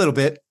alienation. A little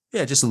bit.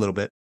 Yeah, just a little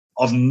bit.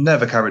 I've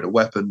never carried a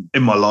weapon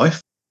in my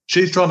life.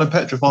 She's trying to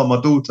petrify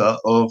my daughter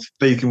of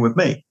speaking with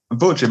me.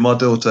 Unfortunately, my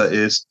daughter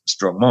is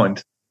strong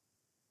mind.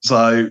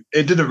 So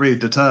it didn't really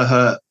deter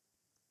her.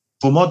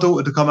 For my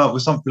daughter to come out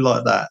with something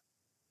like that,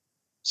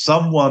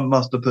 someone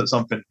must have put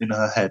something in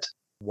her head.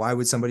 Why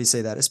would somebody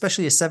say that?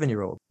 Especially a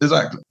 7-year-old.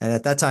 Exactly. And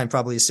at that time,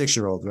 probably a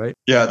 6-year-old, right?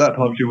 Yeah, at that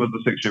time she was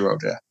a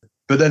 6-year-old, yeah.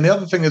 But then the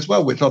other thing as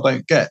well, which I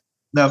don't get.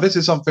 Now, this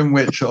is something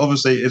which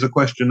obviously is a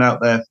question out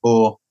there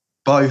for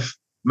both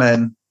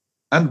men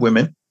and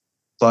women.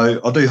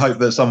 So I do hope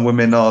that some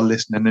women are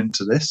listening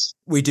into this.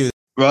 We do.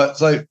 Right.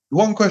 So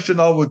one question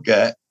I would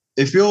get,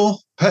 if you're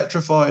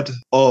petrified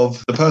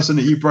of the person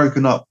that you've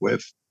broken up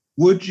with,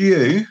 would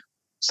you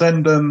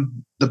send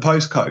them the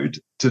postcode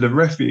to the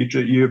refuge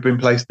that you have been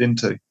placed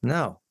into?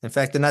 No. In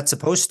fact, they're not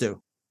supposed to.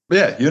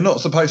 Yeah, you're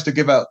not supposed to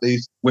give out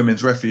these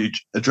women's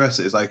refuge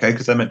addresses, okay,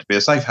 because they're meant to be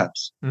a safe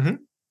house. Mm-hmm.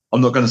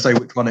 I'm not going to say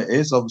which one it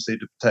is, obviously,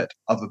 to protect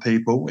other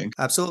people in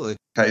Absolutely.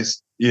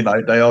 case, they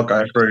are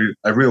going through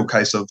a real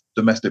case of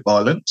domestic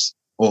violence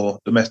or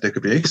domestic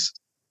abuse.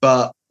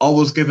 But I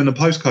was given a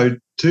postcode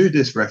to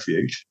this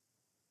refuge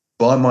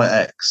by my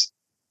ex,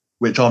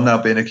 which I'm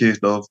now being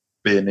accused of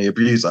being the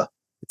abuser.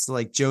 It's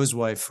like Joe's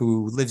wife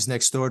who lives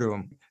next door to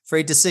him.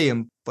 Afraid to see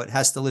him, but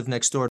has to live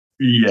next door.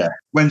 Yeah.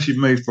 When she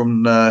moved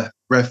from the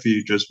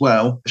refuge as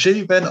well,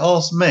 she then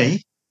asked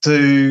me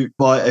to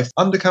buy a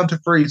under-counter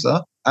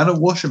freezer and a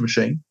washing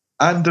machine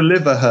and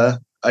deliver her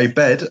a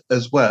bed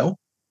as well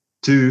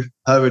to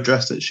her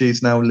address that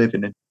she's now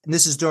living in. And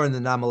this is during the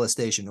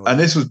non-molestation order. And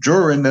this was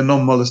during the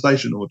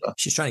non-molestation order.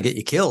 She's trying to get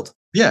you killed.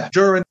 Yeah,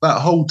 during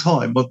that whole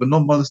time of the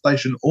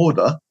non-molestation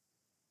order,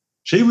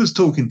 she was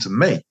talking to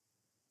me.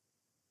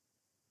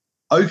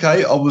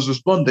 Okay, I was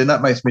responding.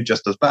 That makes me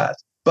just as bad.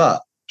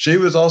 But she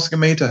was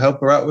asking me to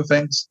help her out with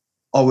things.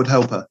 I would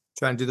help her.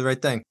 Trying to do the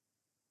right thing.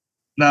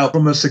 Now,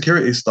 from a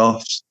security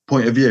staff's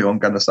point of view, I'm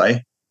going to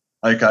say,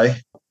 okay,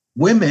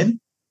 women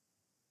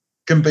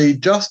can be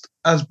just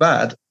as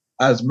bad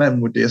as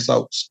men with the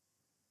assaults.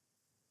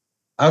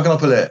 How can I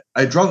put it?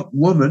 A drunk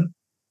woman,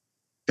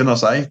 can I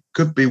say,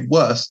 could be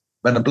worse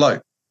than a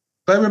bloke.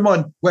 Bear in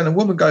mind, when a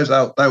woman goes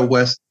out, they'll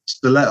wear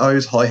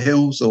stilettos, high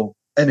heels, or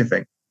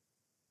anything.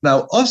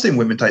 Now, I've seen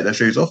women take their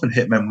shoes off and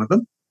hit men with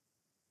them.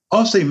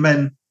 I've seen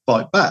men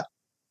fight back.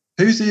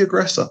 Who's the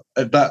aggressor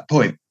at that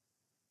point?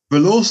 The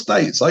law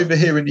states over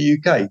here in the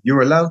UK,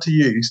 you're allowed to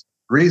use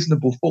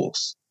reasonable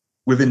force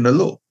within the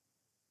law.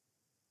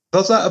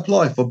 Does that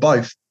apply for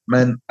both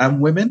men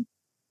and women?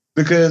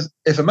 Because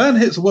if a man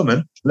hits a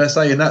woman, let's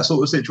say in that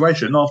sort of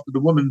situation, after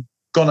the woman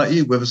gone at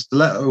you with a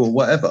stiletto or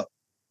whatever,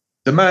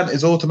 the man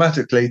is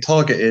automatically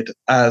targeted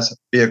as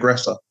the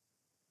aggressor.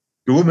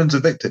 The woman's a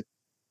victim.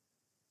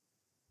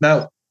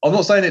 Now, I'm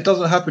not saying it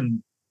doesn't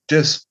happen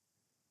just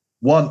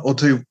one or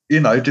two,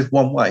 just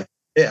one way.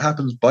 It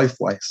happens both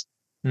ways.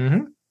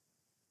 Mm-hmm.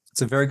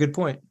 That's a very good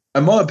point.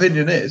 And my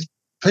opinion is,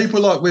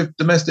 people like with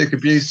domestic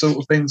abuse sort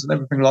of things and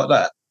everything like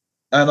that,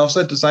 and I've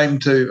said the same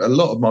to a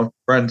lot of my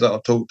friends that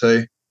I've talked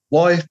to,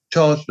 why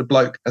charge the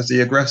bloke as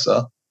the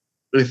aggressor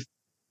if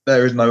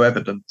there is no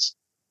evidence?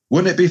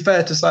 Wouldn't it be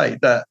fair to say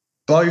that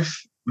both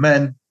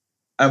men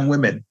and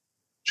women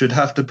should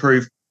have to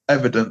prove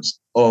evidence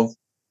of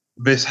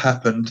this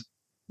happened?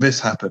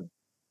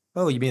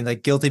 Oh, you mean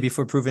like guilty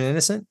before proven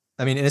innocent?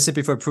 I mean, innocent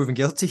before proven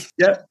guilty?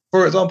 Yeah.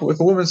 For example, if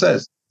a woman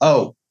says,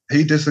 oh,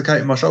 he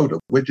dislocated my shoulder,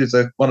 which is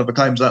one of the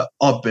claims that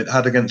I've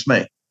had against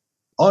me,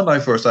 I know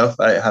for myself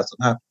that it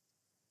hasn't happened.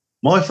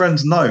 My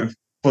friends know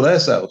for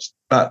themselves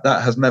that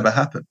that has never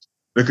happened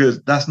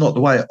because that's not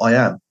the way I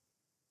am.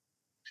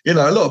 A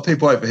lot of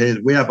people over here,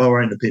 we have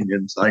our own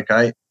opinions,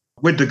 okay?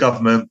 With the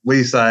government,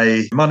 we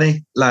say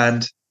money,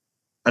 land,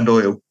 and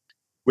oil,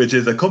 which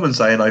is a common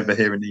saying over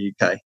here in the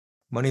UK.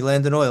 Money,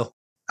 land, and oil.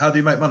 How do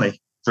you make money?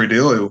 Through the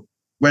oil.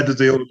 Where does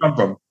the oil come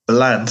from? The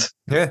land.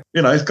 Yeah.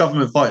 It's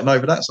government fighting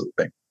over that sort of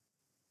thing.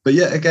 But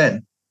yet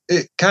again,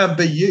 it can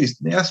be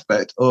used in the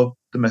aspect of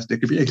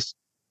domestic abuse.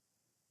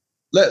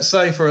 Let's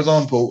say, for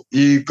example,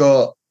 you've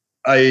got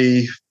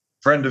a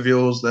friend of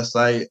yours, let's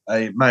say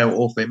a male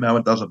or female,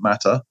 it doesn't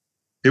matter,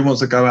 who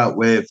wants to go out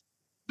with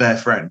their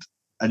friend.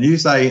 And you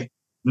say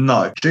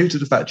no, due to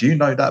the fact you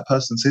know that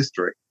person's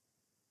history.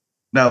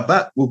 Now,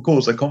 that will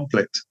cause a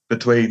conflict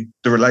between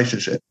the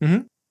relationship.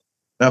 Mm-hmm.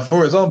 Now,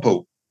 for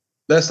example,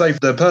 let's say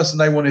the person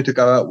they wanted to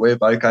go out with,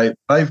 okay,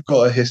 they've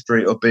got a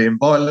history of being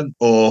violent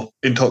or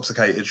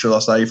intoxicated, shall I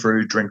say,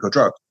 through drink or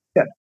drug.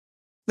 Yeah.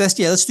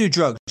 Let's do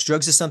drugs.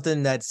 Drugs is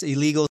something that's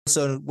illegal.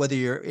 So whether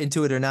you're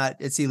into it or not,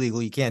 it's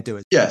illegal. You can't do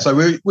it. Yeah. So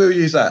we'll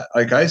use that.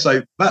 Okay.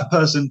 So that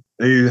person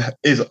who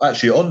is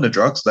actually on the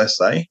drugs, let's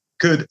say,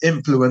 could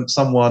influence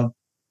someone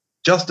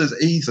just as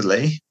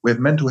easily with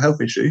mental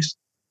health issues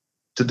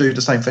to do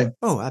the same thing.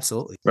 Oh,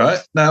 absolutely. Right.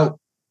 Now,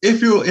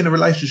 if you're in a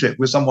relationship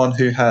with someone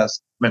who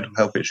has mental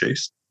health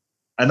issues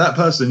and that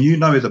person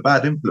is a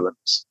bad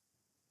influence,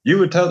 you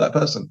would tell that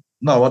person,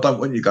 no, I don't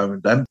want you going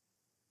with them.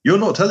 You're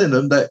not telling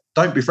them that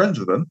don't be friends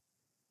with them.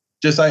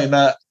 Just saying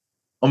that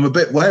I'm a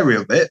bit wary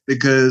of it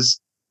because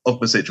of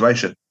the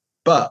situation.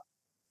 But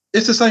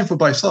it's the same for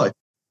both sides.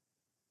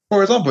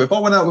 For example, if I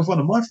went out with one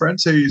of my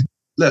friends who's,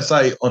 let's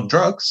say, on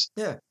drugs,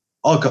 yeah,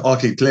 I'll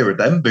keep clear of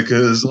them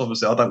because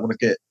obviously I don't want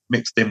to get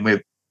mixed in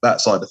with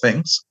that side of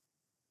things.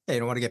 Yeah, you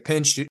don't want to get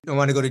pinched. You don't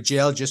want to go to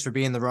jail just for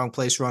being in the wrong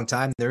place, wrong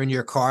time. They're in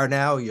your car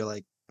now. You're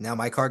like, now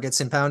my car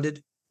gets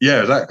impounded.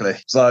 Yeah, exactly.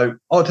 So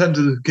I tend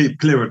to keep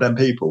clear of them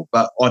people,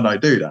 but I know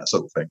do that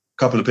sort of thing. A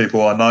couple of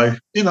people I know,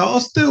 I'll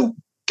still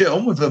get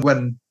on with them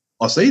when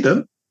I see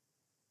them.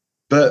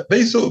 But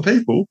these sort of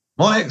people,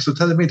 my ex was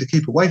telling me to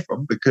keep away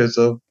from because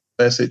of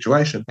their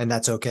situation. And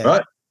that's okay.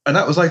 Right? And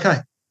that was okay.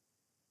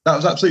 That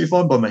was absolutely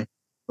fine by me.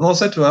 And I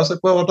said to her,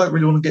 well, I don't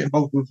really want to get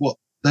involved with what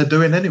they're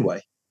doing anyway.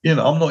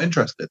 I'm not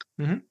interested.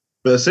 Mm-hmm.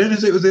 But as soon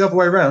as it was the other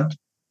way around,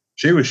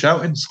 she was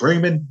shouting,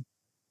 screaming,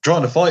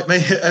 trying to fight me,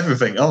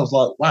 everything. I was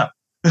like, wow.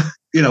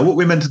 What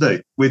we're meant to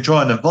do. We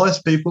try and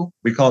advise people.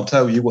 We can't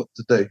tell you what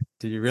to do.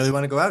 Do you really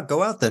want to go out?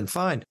 Go out then.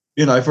 Fine.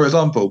 For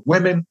example,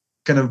 women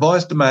can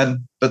advise the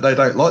man, but they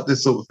don't like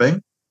this sort of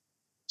thing.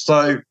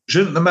 So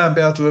shouldn't the man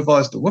be able to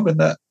advise the woman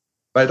that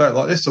they don't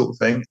like this sort of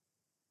thing?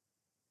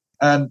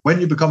 And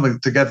when you become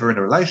together in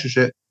a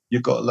relationship,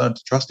 you've got to learn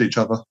to trust each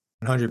other.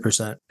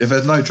 100%. If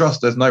there's no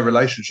trust, there's no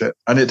relationship.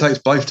 And it takes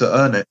both to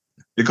earn it.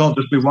 You can't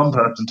just be one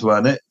person to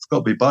earn it. It's got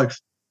to be both.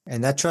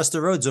 And that trust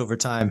erodes over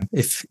time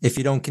if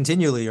you don't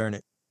continually earn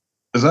it.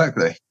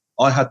 Exactly.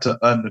 I had to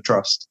earn the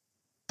trust.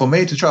 For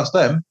me to trust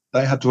them,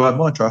 they had to earn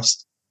my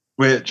trust,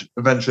 which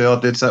eventually I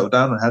did settle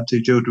down and had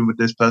 2 children with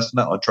this person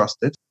that I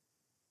trusted.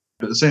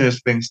 But as soon as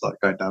things started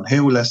going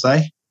downhill, let's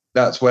say,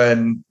 that's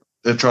when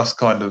the trust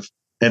kind of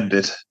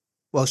ended.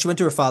 Well, she went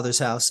to her father's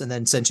house and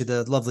then sent you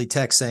the lovely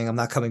text saying, I'm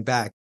not coming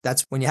back.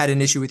 That's when you had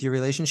an issue with your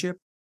relationship?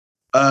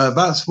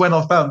 That's when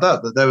I found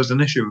out that there was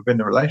an issue within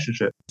the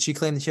relationship. Did she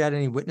claim that she had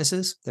any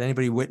witnesses? Did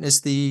anybody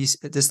witness the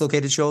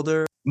dislocated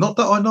shoulder? Not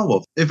that I know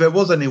of. If there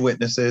was any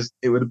witnesses,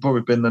 it would have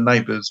probably been the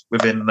neighbours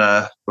within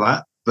the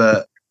flat.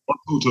 But I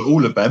talked to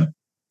all of them.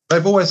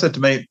 They've always said to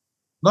me,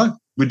 no,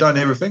 we don't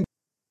hear a thing.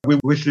 We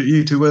wish that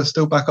you two were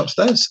still back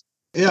upstairs.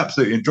 He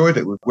absolutely enjoyed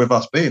it with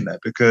us being there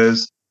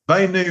because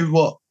they knew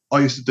what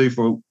I used to do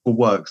for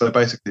work. So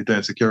basically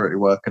doing security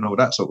work and all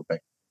that sort of thing.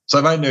 So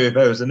they knew if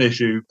there was an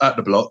issue at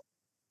the block,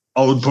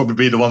 I would probably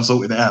be the one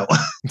sorting it out.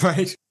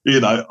 Right.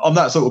 I'm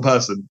that sort of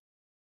person.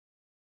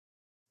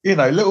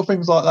 Little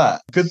things like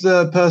that. Because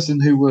the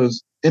person who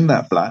was in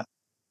that flat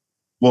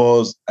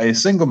was a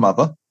single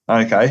mother.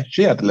 Okay,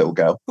 she had a little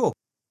girl. Cool.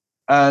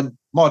 And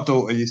my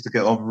daughter used to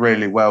get on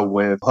really well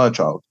with her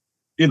child.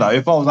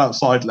 If I was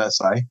outside, let's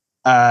say,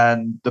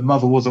 and the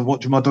mother wasn't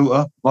watching my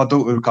daughter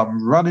would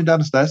come running down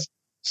the stairs,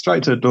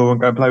 straight to the door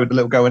and go and play with the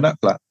little girl in that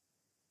flat.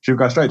 She would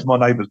go straight to my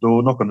neighbour's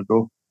door, knock on the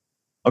door.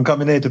 I'm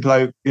coming here to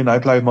play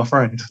with my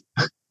friend.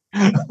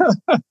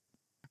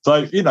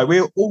 So,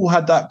 we all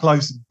had that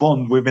close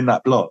bond within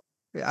that block.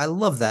 I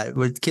love that.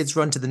 Where kids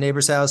run to the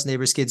neighbor's house,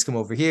 neighbor's kids come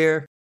over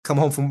here, come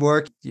home from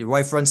work, your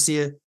wife runs to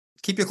you,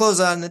 keep your clothes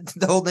on,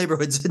 the whole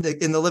neighborhood's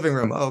in the living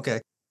room. Oh,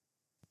 okay.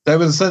 There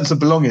was a sense of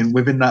belonging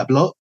within that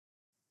block.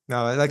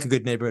 No, I like a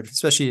good neighborhood,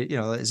 especially,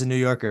 as a New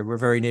Yorker, we're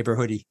very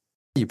neighborhoody.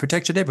 You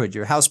protect your neighborhood.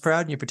 You're house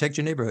proud and you protect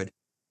your neighborhood.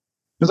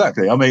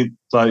 Exactly. I mean,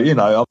 so,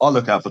 I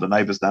look out for the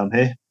neighbours down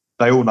here.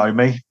 They all know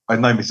me. They've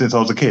known me since I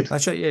was a kid.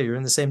 That's right. Yeah, you're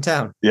in the same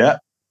town. Yeah.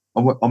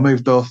 I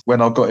moved off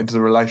when I got into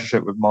the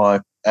relationship with my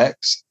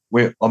ex.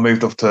 I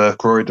moved off to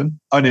Croydon,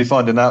 only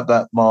finding out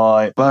that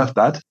my birth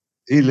dad,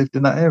 he lived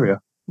in that area.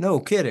 No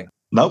kidding.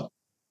 Nope.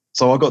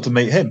 So I got to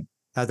meet him.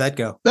 How'd that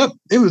go? Yep.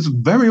 It was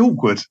very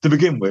awkward to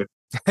begin with.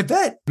 I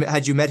bet.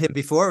 Had you met him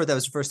before, or that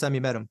was the first time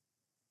you met him?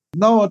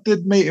 No, I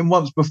did meet him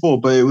once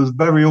before, but it was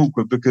very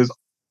awkward because,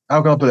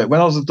 how can I put it? When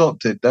I was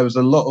adopted, there was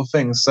a lot of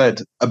things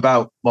said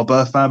about my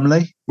birth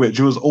family, which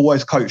was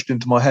always coached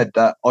into my head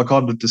that I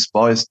kind of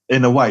despised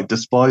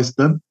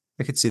them.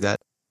 I could see that.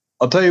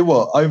 I'll tell you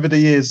what, over the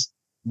years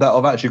that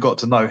I've actually got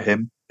to know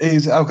him,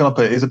 how can I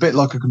put it? He's a bit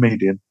like a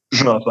comedian,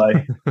 should I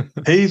say.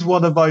 He's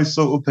one of those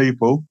sort of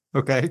people.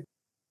 Okay.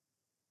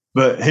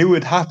 But he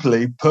would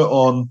happily put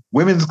on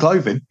women's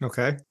clothing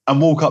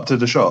and walk up to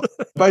the shop.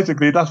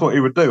 Basically, that's what he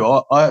would do.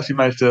 I actually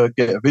managed to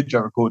get a video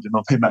recording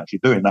of him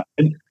actually doing that.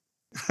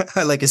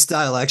 I like his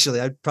style,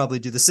 actually. I'd probably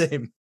do the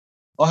same.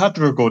 I had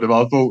to record him.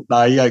 I thought,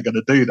 no, he ain't going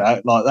to do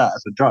that like that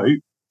as a joke.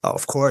 Oh,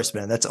 of course,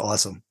 man. That's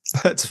awesome.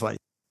 That's funny.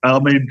 I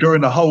mean,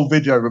 during the whole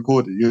video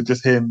recording, you would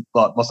just hear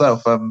like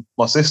myself and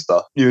my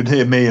sister. You would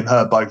hear me and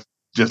her both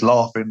just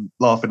laughing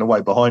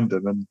away behind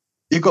him. And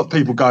you got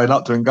people going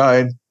up to him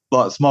going,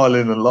 like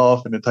smiling and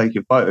laughing and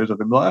taking photos of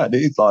him like that. And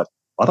he's like,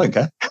 I don't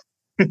care.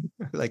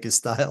 Like his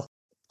style.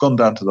 Gone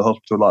down to the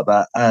hospital like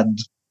that. And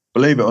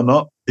believe it or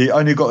not, he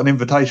only got an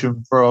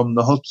invitation from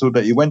the hospital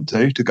that he went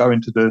to go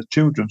into the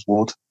children's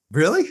ward.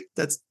 Really?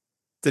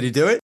 Did he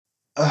do it?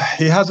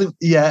 He hasn't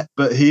yet,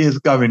 but he is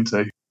going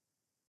to.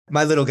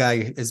 My little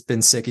guy has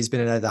been sick. He's been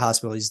in and out of the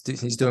hospital. He's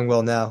doing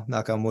well now,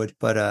 knock on wood.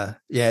 But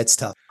yeah, it's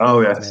tough.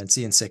 Oh, yeah. Man,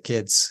 seeing sick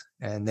kids.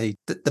 And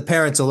the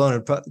parents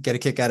alone would get a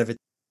kick out of it.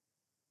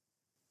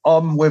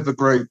 I'm with a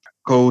group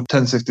called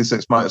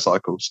 1066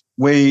 Motorcycles.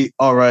 We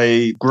are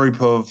a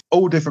group of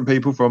all different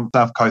people from the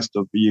south coast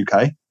of the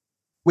UK.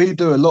 We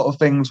do a lot of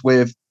things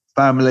with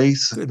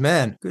families. Good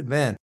man. Good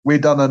man. We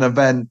done an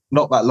event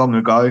not that long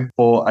ago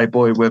for a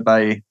boy with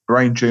a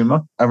brain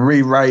tumour, and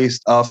we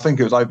raised, I think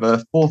it was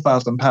over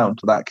 £4,000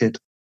 for that kid.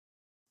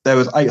 There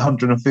was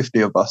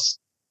 850 of us,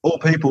 all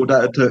people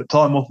that took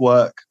time off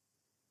work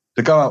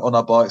to go out on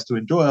our bikes to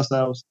enjoy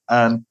ourselves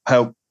and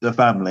help the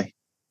family.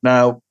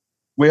 Now,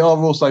 we are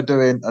also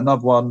doing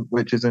another one,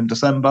 which is in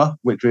December,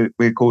 which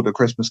we call the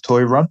Christmas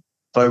Toy Run.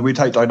 So we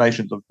take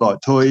donations of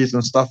like toys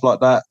and stuff like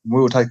that. And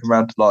we will take them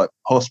around to like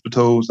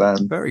hospitals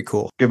and very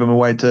cool. Give them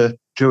away to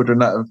children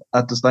that have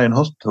had to stay in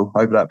hospital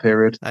over that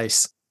period.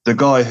 Nice. The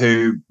guy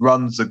who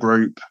runs the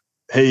group,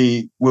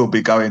 he will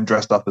be going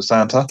dressed up as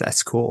Santa.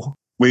 That's cool.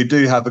 We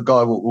do have a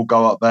guy who will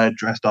go up there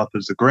dressed up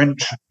as the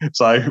Grinch.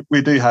 So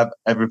we do have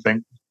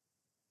everything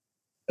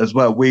as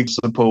well. We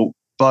support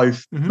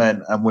both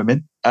men and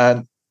women.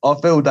 And I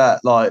feel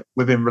that like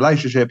within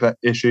relationship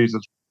issues,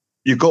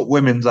 you've got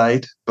women's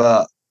aid,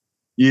 but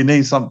you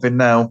need something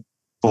now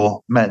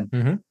for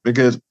men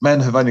because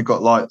men have only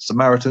got like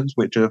Samaritans,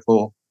 which are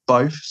for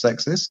both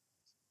sexes,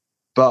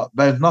 but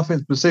there's nothing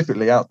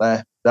specifically out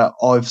there that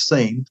I've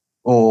seen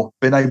or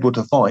been able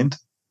to find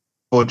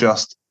for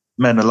just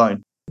men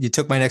alone. You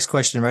took my next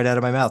question right out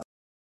of my mouth.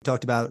 You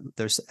talked about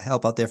there's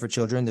help out there for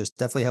children. There's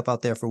definitely help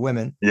out there for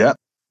women. Yeah.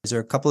 There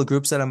are a couple of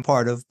groups that I'm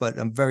part of, but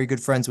I'm very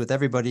good friends with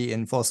everybody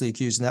in Falsely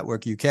Accused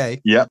Network UK.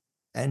 Yeah.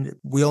 And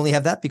we only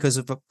have that because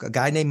of a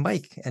guy named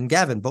Mike and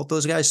Gavin. Both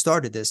those guys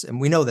started this, and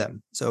we know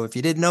them. So if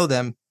you didn't know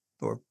them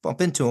or bump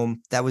into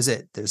them, that was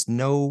it. There's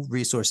no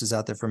resources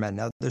out there for men.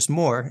 Now, there's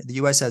more. The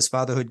US has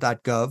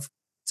fatherhood.gov.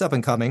 It's up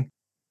and coming.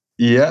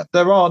 Yeah,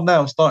 there are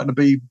now starting to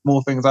be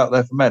more things out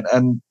there for men.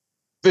 And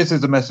this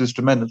is a message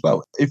to men as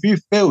well. If you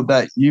feel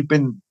that you've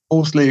been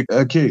falsely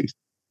accused,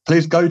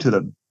 please go to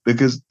them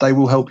because they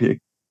will help you.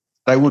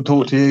 They will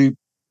talk to you.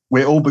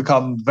 We all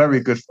become very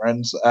good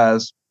friends,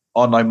 as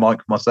I know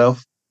Mike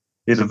myself.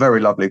 He's a very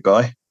lovely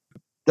guy.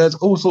 There's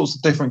all sorts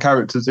of different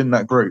characters in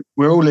that group.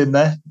 We're all in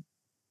there.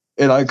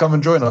 Come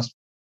and join us.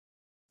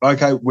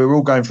 Okay, we're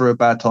all going through a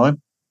bad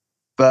time,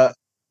 but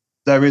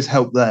there is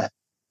help there.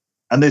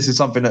 And this is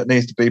something that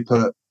needs to be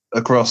put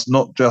across,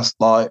 not just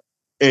like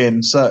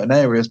in certain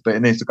areas, but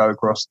it needs to go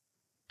across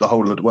the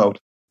whole of the world.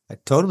 I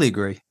totally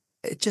agree.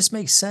 It just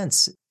makes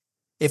sense.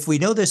 If we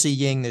know there's a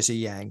yin, there's a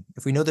yang.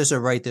 If we know there's a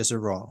right, there's a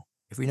wrong.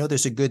 If we know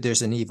there's a good,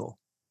 there's an evil.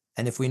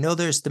 And if we know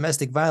there's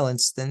domestic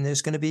violence, then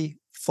there's going to be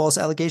false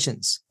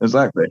allegations.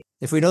 Exactly.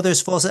 If we know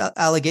there's false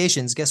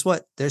allegations, guess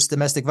what? There's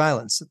domestic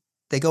violence.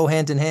 They go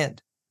hand in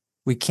hand.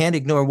 We can't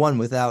ignore one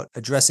without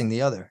addressing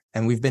the other.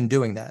 And we've been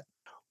doing that.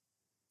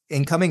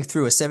 In coming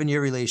through a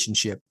 7-year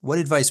relationship, what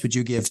advice would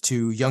you give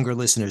to younger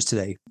listeners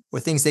today? Or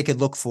things they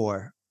could look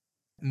for?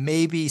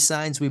 Maybe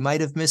signs we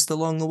might have missed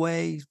along the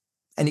way?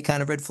 Any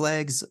kind of red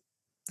flags?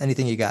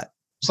 Anything you got?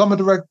 Some of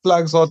the red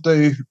flags I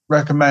do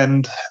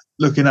recommend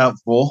looking out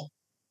for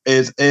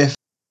is if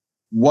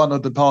one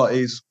of the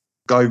parties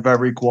go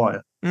very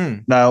quiet.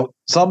 Now,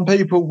 some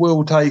people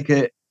will take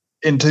it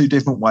in 2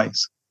 different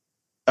ways.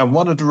 And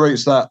one of the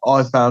routes that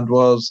I found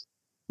was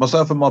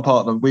myself and my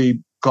partner,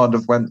 we kind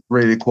of went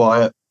really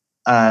quiet.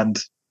 And,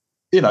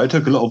 it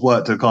took a lot of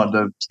work to kind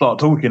of start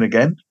talking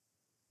again.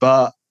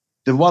 But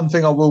the one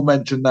thing I will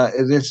mention that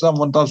is if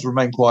someone does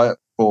remain quiet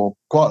for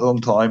quite a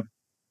long time,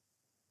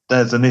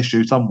 there's an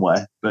issue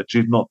somewhere, but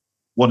she's not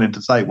wanting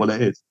to say what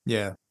it is.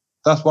 Yeah.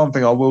 That's one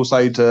thing I will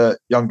say to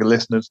younger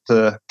listeners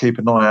to keep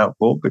an eye out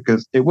for,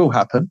 because it will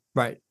happen.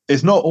 Right.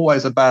 It's not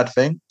always a bad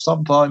thing.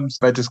 Sometimes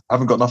they just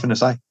haven't got nothing to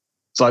say.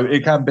 So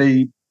it can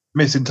be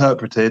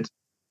misinterpreted.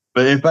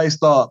 But if they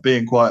start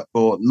being quiet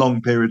for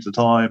long periods of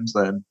times,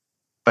 then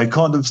they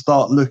kind of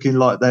start looking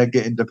like they're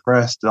getting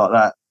depressed like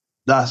that.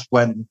 That's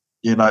when,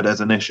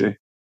 there's an issue.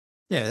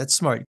 Yeah, that's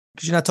smart.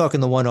 Because you're not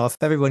talking the one-off.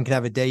 Everyone can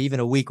have a day, even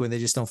a week, when they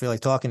just don't feel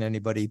like talking to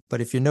anybody. But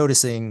if you're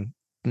noticing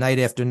night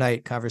after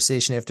night,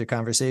 conversation after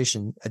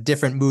conversation, a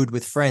different mood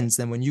with friends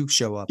than when you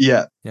show up.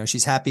 Yeah.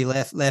 She's happy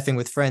laughing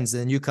with friends,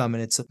 then you come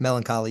and it's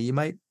melancholy. You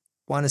might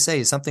want to say,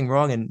 is something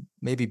wrong, and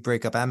maybe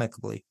break up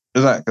amicably.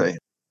 Exactly.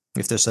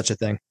 If there's such a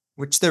thing,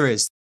 which there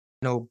is.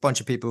 A bunch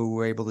of people who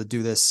were able to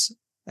do this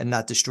and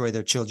not destroy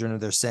their children or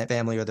their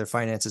family or their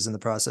finances in the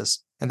process.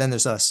 And then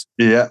there's us.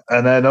 Yeah.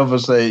 And then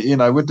obviously,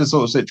 with the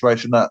sort of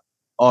situation that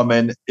I'm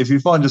in, if you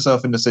find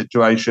yourself in a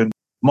situation,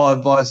 my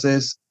advice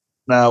is,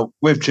 now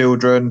with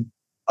children,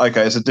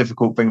 okay, it's a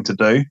difficult thing to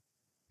do,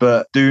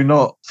 but do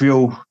not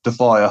fuel the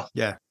fire.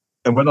 Yeah.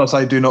 And when I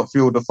say do not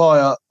fuel the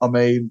fire, I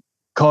mean,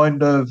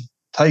 kind of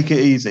take it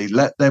easy.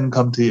 Let them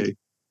come to you.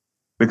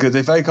 Because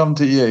if they come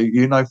to you,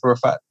 you know for a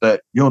fact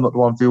that you're not the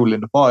one fueling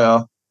the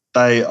fire.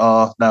 They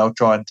are now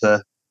trying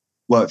to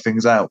work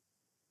things out.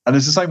 And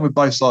it's the same with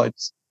both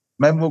sides.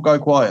 Men will go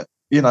quiet.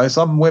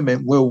 Some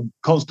women will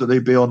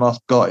constantly be on us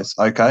guys,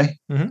 okay?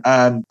 Mm-hmm.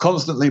 And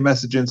constantly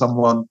messaging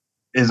someone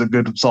is a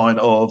good sign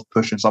of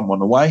pushing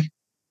someone away.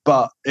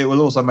 But it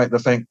will also make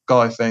the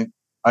guy think,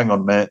 hang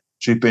on a minute,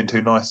 she's being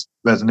too nice,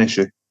 there's an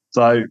issue.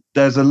 So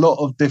there's a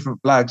lot of different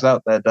flags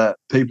out there that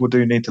people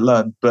do need to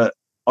learn. But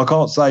I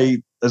can't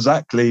say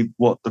exactly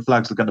what the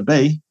flags are going to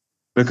be,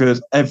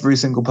 because every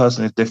single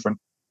person is different.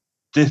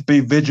 Just be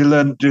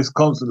vigilant, just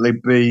constantly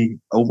be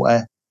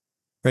aware.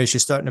 Race,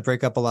 you're starting to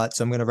break up a lot,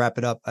 so I'm going to wrap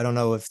it up. I don't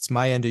know if it's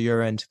my end or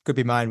your end. Could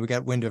be mine. We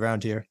got wind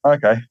around here.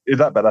 Okay. Is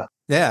that better?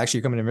 Yeah, actually,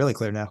 you're coming in really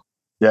clear now.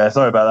 Yeah,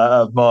 sorry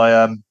about that.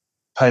 My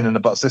pain in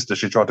the butt sister,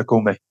 she tried to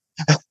call me.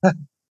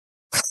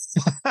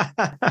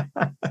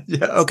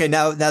 Yeah, okay,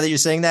 now that you're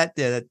saying that,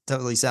 yeah, that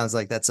totally sounds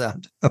like that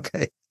sound.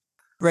 Okay.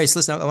 Race,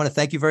 listen, I want to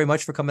thank you very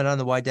much for coming on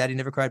the Why Daddy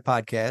Never Cried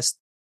podcast.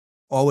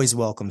 Always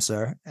welcome,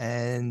 sir.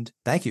 And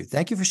thank you.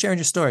 Thank you for sharing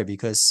your story,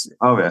 because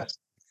yes,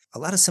 a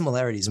lot of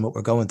similarities in what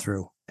we're going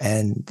through.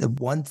 And the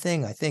one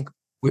thing I think,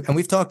 and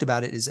we've talked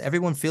about it, is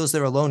everyone feels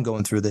they're alone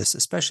going through this,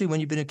 especially when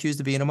you've been accused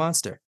of being a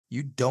monster.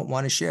 You don't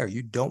want to share.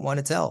 You don't want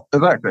to tell.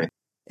 Exactly.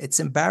 It's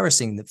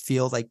embarrassing to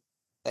feel like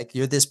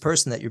you're this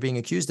person that you're being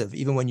accused of,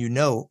 even when you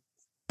know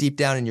deep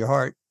down in your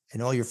heart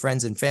and all your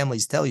friends and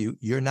families tell you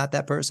you're not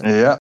that person.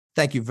 Yeah.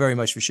 Thank you very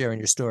much for sharing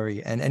your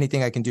story, and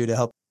anything I can do to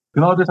help.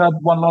 Can I just add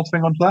one last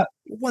thing onto that?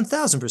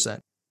 1,000%.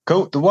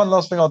 Cool. The one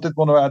last thing I did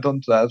want to add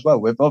on to that as well,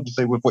 with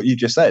what you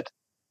just said.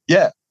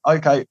 Yeah.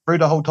 Okay. Through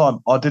the whole time,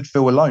 I did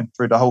feel alone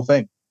through the whole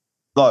thing.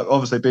 Like,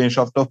 obviously being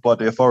shoved off by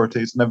the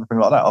authorities and everything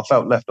like that, I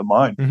felt left on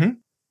my own. Mm-hmm.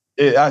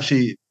 It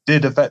actually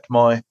did affect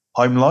my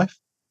home life.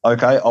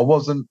 Okay. I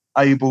wasn't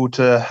able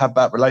to have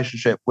that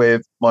relationship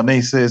with my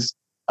nieces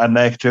and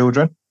their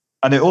children.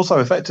 And it also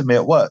affected me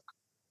at work.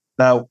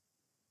 Now,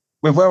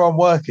 with where I'm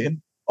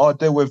working, I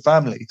deal with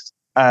families.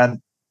 And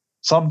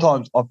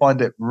sometimes I find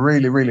it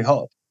really, really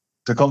hard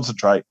to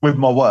concentrate with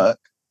my work,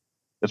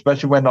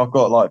 especially when I've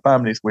got like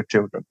families with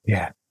children.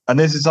 Yeah. And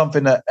this is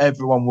something that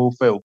everyone will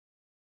feel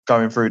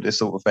going through this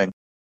sort of thing.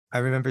 I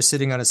remember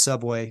sitting on a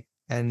subway,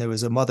 and there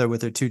was a mother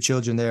with her 2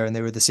 children there, and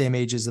they were the same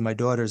ages as my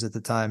daughters at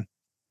the time.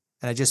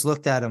 And I just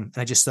looked at them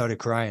and I just started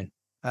crying.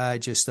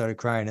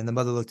 And the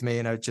mother looked at me,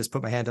 and I just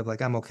put my hand up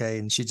like, I'm okay.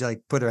 And she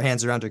like put her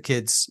hands around her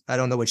kids. I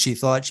don't know what she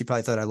thought. She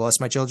probably thought I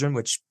lost my children,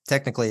 which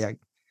technically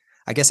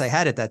I guess I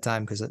had at that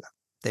time, because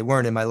they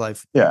weren't in my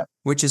life. Yeah.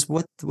 Which is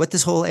what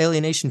this whole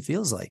alienation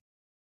feels like.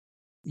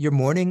 You're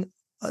mourning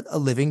a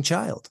living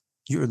child.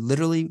 You're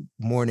literally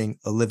mourning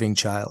a living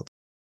child.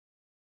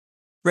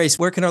 Race,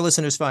 where can our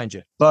listeners find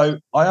you? So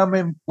I am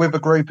in with a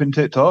group in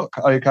TikTok.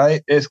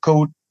 Okay. It's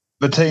called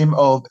the team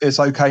of It's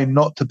Okay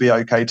Not to Be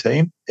Okay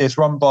team. It's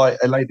run by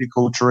a lady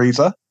called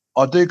Teresa.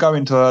 I do go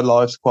into her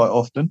lives quite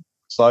often.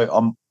 So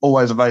I'm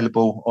always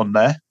available on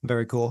there.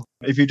 Very cool.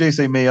 If you do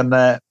see me on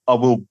there, I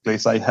will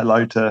please say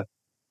hello to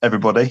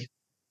everybody.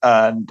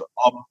 And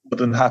I'm more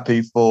than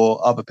happy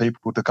for other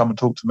people to come and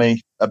talk to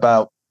me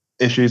about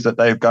issues that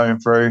they're going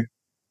through.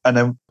 And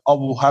then I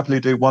will happily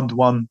do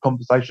one-to-one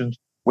conversations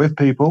with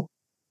people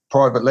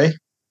privately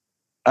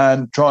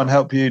and try and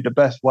help you the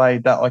best way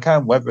that I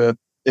can, whether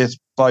it's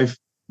both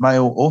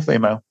male or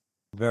female.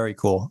 Very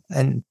cool.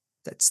 And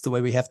that's the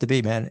way we have to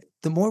be, man.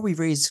 The more we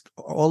raise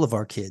all of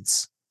our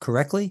kids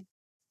correctly,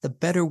 the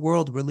better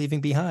world we're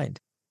leaving behind.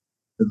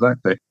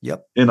 Exactly.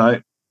 Yep. You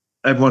know,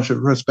 everyone should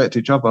respect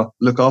each other,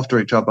 look after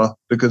each other,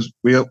 because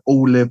we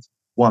all live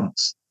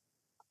once.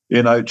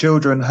 You know,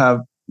 children have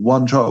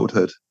one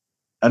childhood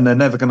and they're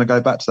never going to go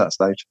back to that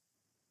stage.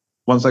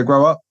 Once they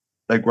grow up,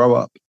 they grow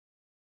up.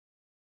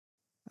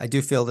 I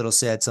do feel a little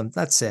sad.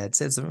 Not sad.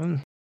 Sad's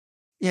the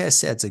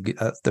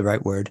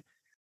right word.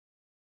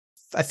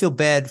 I feel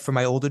bad for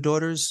my older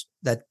daughters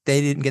that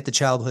they didn't get the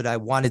childhood I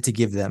wanted to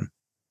give them.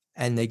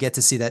 And they get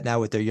to see that now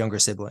with their younger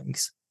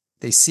siblings.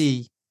 They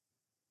see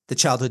the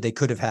childhood they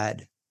could have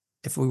had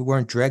if we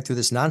weren't dragged through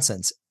this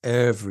nonsense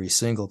every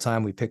single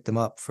time we picked them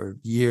up for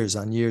years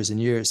on years and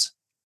years.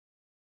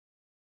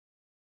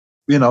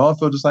 You know, I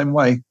feel the same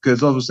way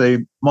because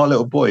obviously my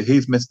little boy,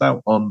 he's missed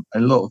out on a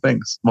lot of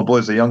things. My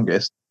boy's the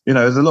youngest. You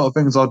know, there's a lot of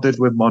things I did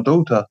with my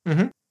daughter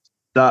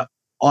that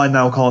I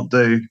now can't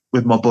do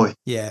with my boy.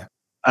 Yeah.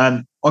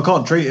 And I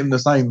can't treat him the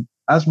same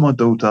as my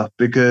daughter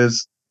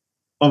because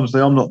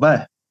obviously I'm not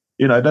there.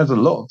 You know, there's a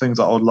lot of things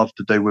that I would love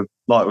to do with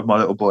my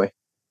little boy.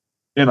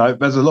 You know,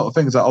 there's a lot of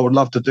things that I would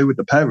love to do with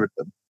the pair of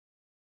them.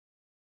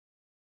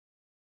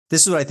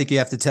 This is what I think you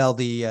have to tell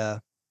the,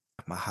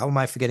 how am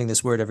I forgetting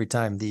this word every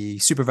time? The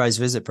supervised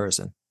visit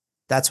person.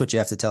 That's what you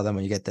have to tell them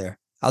when you get there.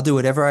 I'll do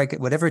whatever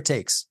it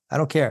takes. I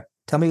don't care.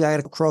 Tell me I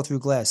got to crawl through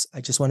glass.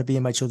 I just want to be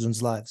in my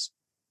children's lives.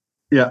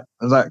 Yeah,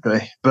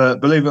 exactly. But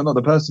believe it or not,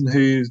 the person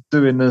who's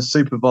doing the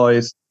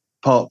supervised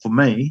part for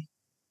me,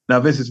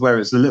 now this is where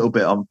it's a little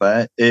bit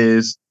unfair,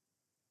 is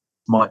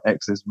my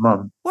ex's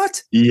mum.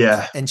 What?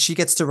 Yeah. And she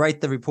gets to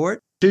write the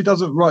report? She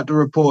doesn't write the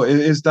report. It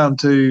is down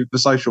to the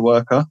social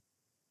worker.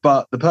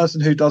 But the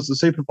person who does the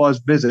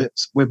supervised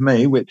visits with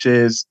me, which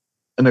is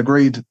an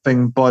agreed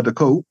thing by the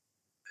court,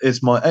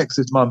 is my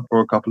ex's mum for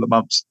a couple of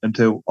months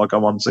until I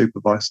go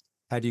unsupervised.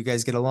 How do you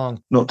guys get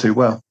along? Not too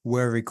well.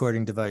 We're a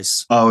recording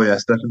device. Oh,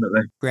 yes,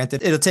 definitely.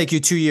 Granted, it'll take you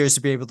 2 years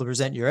to be able to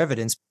present your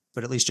evidence,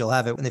 but at least you'll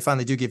have it when they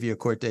finally do give you a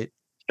court date.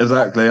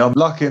 Exactly. I'm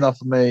lucky enough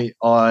for me,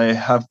 I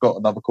have got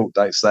another court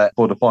date set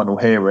for the final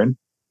hearing.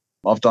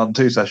 I've done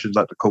 2 sessions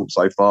at the court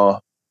so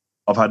far.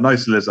 I've had no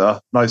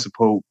solicitor, no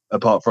support,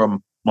 apart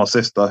from my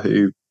sister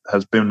who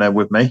has been there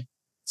with me.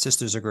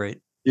 Sisters are great.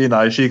 You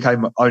know, she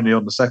came only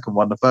on the second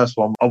one. The first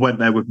one, I went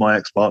there with my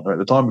ex-partner at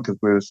the time because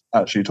we was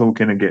actually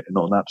talking and getting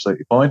on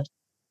absolutely fine.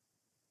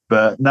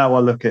 But now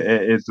I look at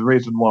it, is the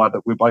reason why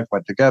that we both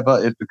went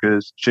together is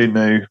because she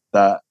knew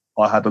that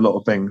I had a lot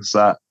of things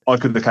that I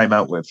couldn't have came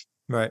out with.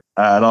 Right.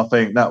 And I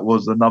think that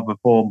was another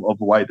form of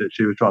a way that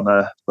she was trying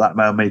to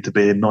blackmail me to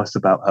being nice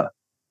about her.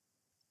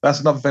 That's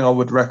another thing I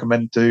would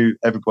recommend to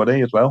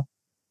everybody as well.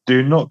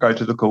 Do not go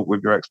to the court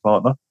with your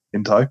ex-partner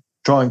in tow.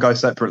 Try and go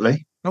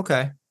separately.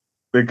 Okay.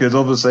 Because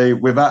obviously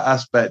with that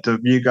aspect of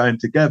you going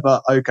together,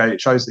 okay,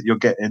 it shows that you're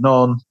getting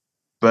on.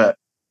 But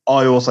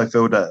I also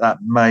feel that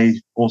may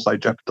also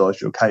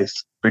jeopardise your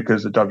case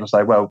because the judge will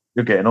say, well,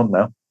 you're getting on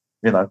now.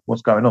 You know,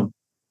 what's going on?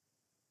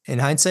 In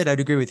hindsight,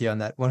 I'd agree with you on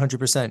that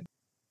 100%.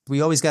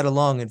 We always got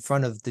along in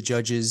front of the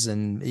judges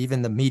and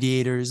even the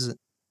mediators,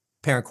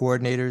 parent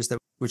coordinators,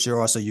 which are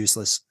also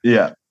useless.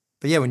 Yeah.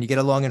 But yeah, when you get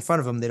along in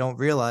front of them, they don't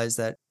realize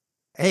that,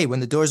 hey, when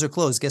the doors are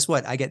closed, guess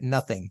what? I get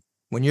nothing.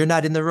 When you're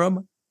not in the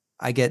room,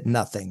 I get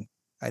nothing.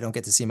 I don't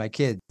get to see my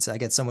kids. I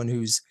get someone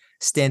who's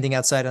standing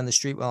outside on the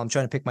street while I'm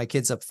trying to pick my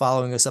kids up,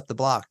 following us up the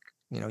block.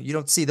 You know, you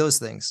don't see those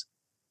things.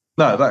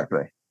 No,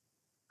 exactly.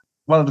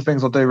 One of the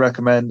things I do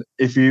recommend,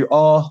 if you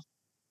are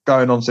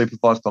going on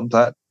supervised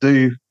contact,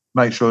 do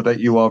make sure that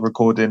you are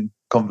recording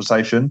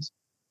conversations.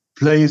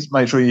 Please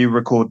make sure you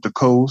record the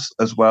calls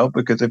as well,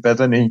 because if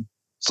there's any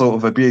sort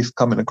of abuse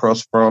coming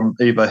across from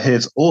either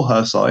his or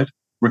her side,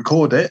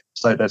 record it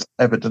so there's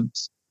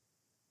evidence.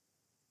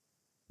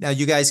 Now,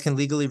 you guys can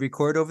legally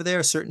record over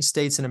there. Certain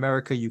states in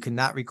America, you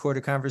cannot record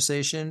a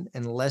conversation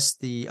unless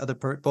the other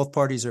both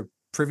parties are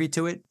privy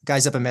to it.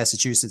 Guys up in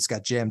Massachusetts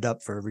got jammed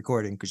up for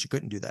recording because you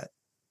couldn't do that.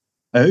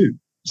 Oh,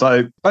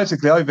 so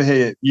basically over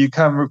here, you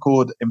can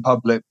record in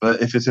public,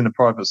 but if it's in a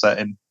private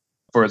setting,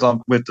 for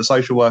example, with the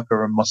social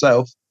worker and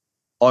myself,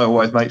 I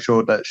always make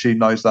sure that she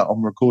knows that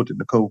I'm recording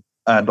the call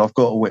and I've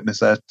got a witness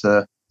there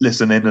to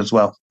listen in as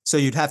well. So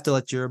you'd have to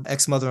let your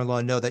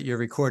ex-mother-in-law know that you're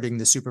recording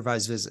the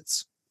supervised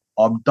visits.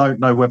 I don't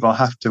know whether I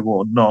have to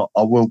or not.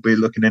 I will be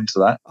looking into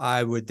that.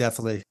 I would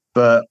definitely.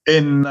 But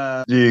in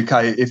the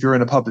UK, if you're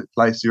in a public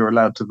place, you're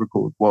allowed to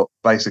record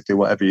basically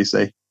whatever you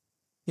see.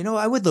 You know,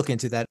 I would look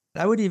into that.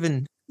 I would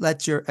even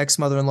let your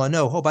ex-mother-in-law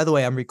know, oh, by the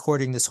way, I'm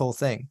recording this whole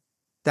thing.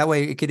 That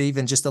way it could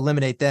even just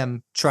eliminate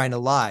them trying to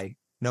lie,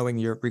 knowing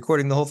you're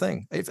recording the whole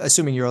thing,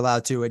 assuming you're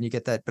allowed to and you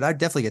get that. But I'd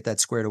definitely get that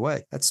squared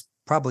away. That's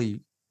probably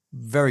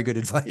very good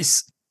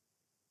advice.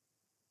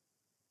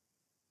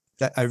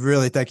 I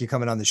really thank you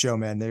coming on the show,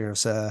 man. There's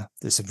some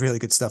really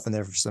good stuff in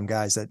there for some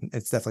guys that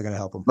it's definitely going to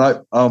help them.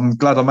 No, I'm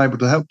glad I'm able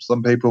to help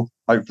some people,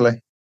 hopefully.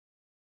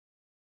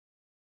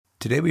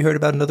 Today we heard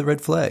about another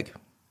red flag.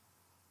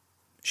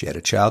 She had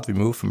a child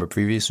removed from a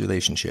previous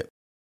relationship.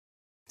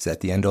 Is that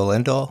the end-all,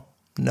 end-all?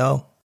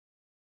 No.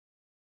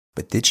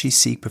 But did she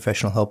seek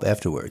professional help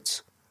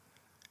afterwards?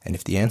 And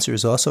if the answer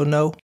is also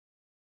no,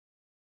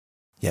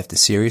 you have to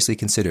seriously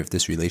consider if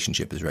this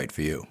relationship is right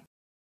for you.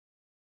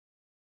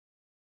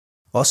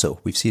 Also,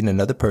 we've seen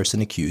another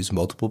person accuse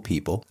multiple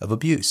people of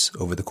abuse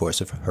over the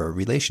course of her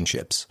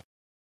relationships.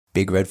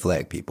 Big red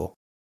flag, people.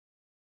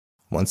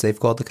 Once they've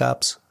called the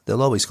cops,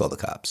 they'll always call the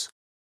cops.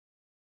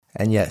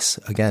 And yes,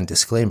 again,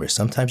 disclaimer,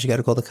 sometimes you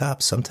gotta call the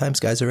cops.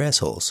 Sometimes guys are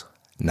assholes.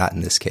 Not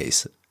in this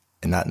case,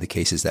 and not in the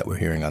cases that we're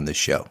hearing on this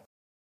show.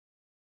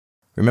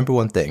 Remember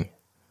one thing,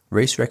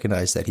 Race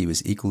recognized that he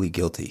was equally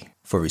guilty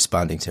for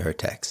responding to her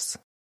texts.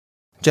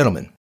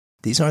 Gentlemen,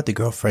 these aren't the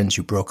girlfriends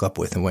you broke up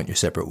with and went your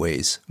separate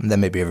ways, and then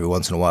maybe every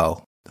once in a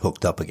while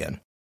hooked up again.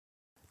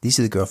 These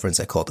are the girlfriends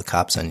that called the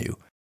cops on you,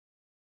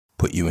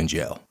 put you in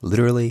jail,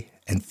 literally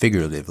and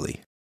figuratively.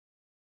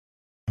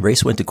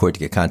 Race went to court to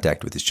get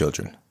contact with his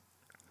children.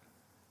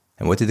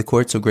 And what did the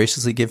court so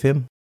graciously give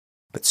him?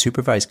 But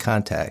supervised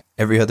contact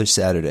every other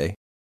Saturday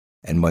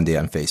and Monday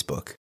on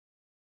Facebook.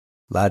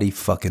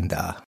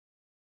 La-di-fucking-da.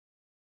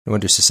 No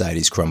wonder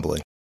society's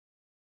crumbling.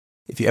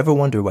 If you ever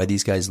wonder why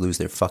these guys lose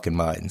their fucking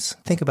minds,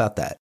 think about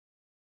that.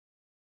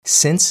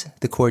 Since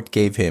the court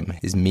gave him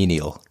his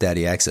menial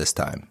daddy access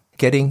time,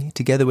 getting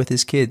together with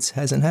his kids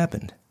hasn't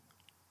happened.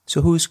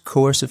 So who's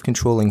coercive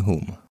controlling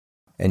whom?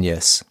 And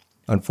yes,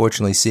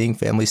 unfortunately, seeing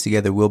families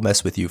together will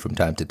mess with you from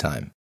time to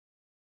time.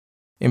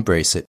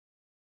 Embrace it.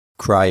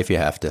 Cry if you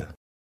have to.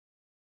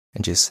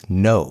 And just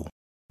know,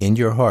 in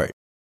your heart,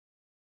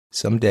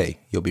 someday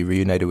you'll be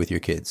reunited with your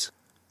kids.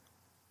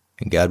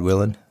 And God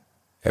willing,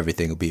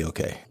 everything will be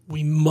okay.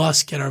 We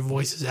must get our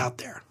voices out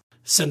there.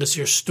 Send us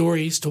your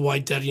stories to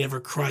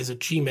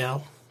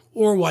whydaddynevercries@gmail.com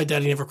or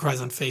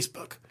whydaddynevercries on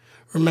Facebook.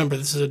 Remember,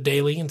 this is a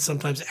daily and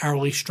sometimes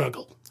hourly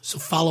struggle. So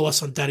follow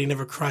us on Daddy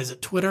Never Cries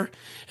at Twitter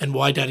and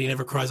Why Daddy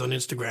Never Cries on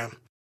Instagram.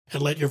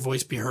 And let your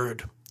voice be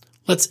heard.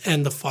 Let's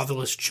end the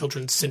fatherless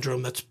children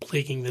syndrome that's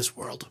plaguing this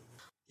world.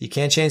 You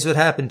can't change what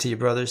happened to you,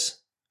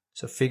 brothers.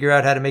 So figure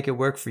out how to make it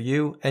work for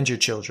you and your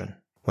children.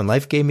 When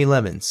life gave me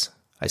lemons,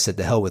 I said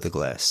to hell with a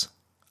glass.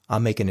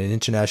 I'm making an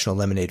international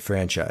lemonade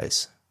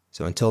franchise.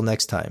 So until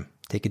next time,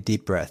 take a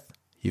deep breath.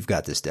 You've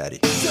got this, Daddy.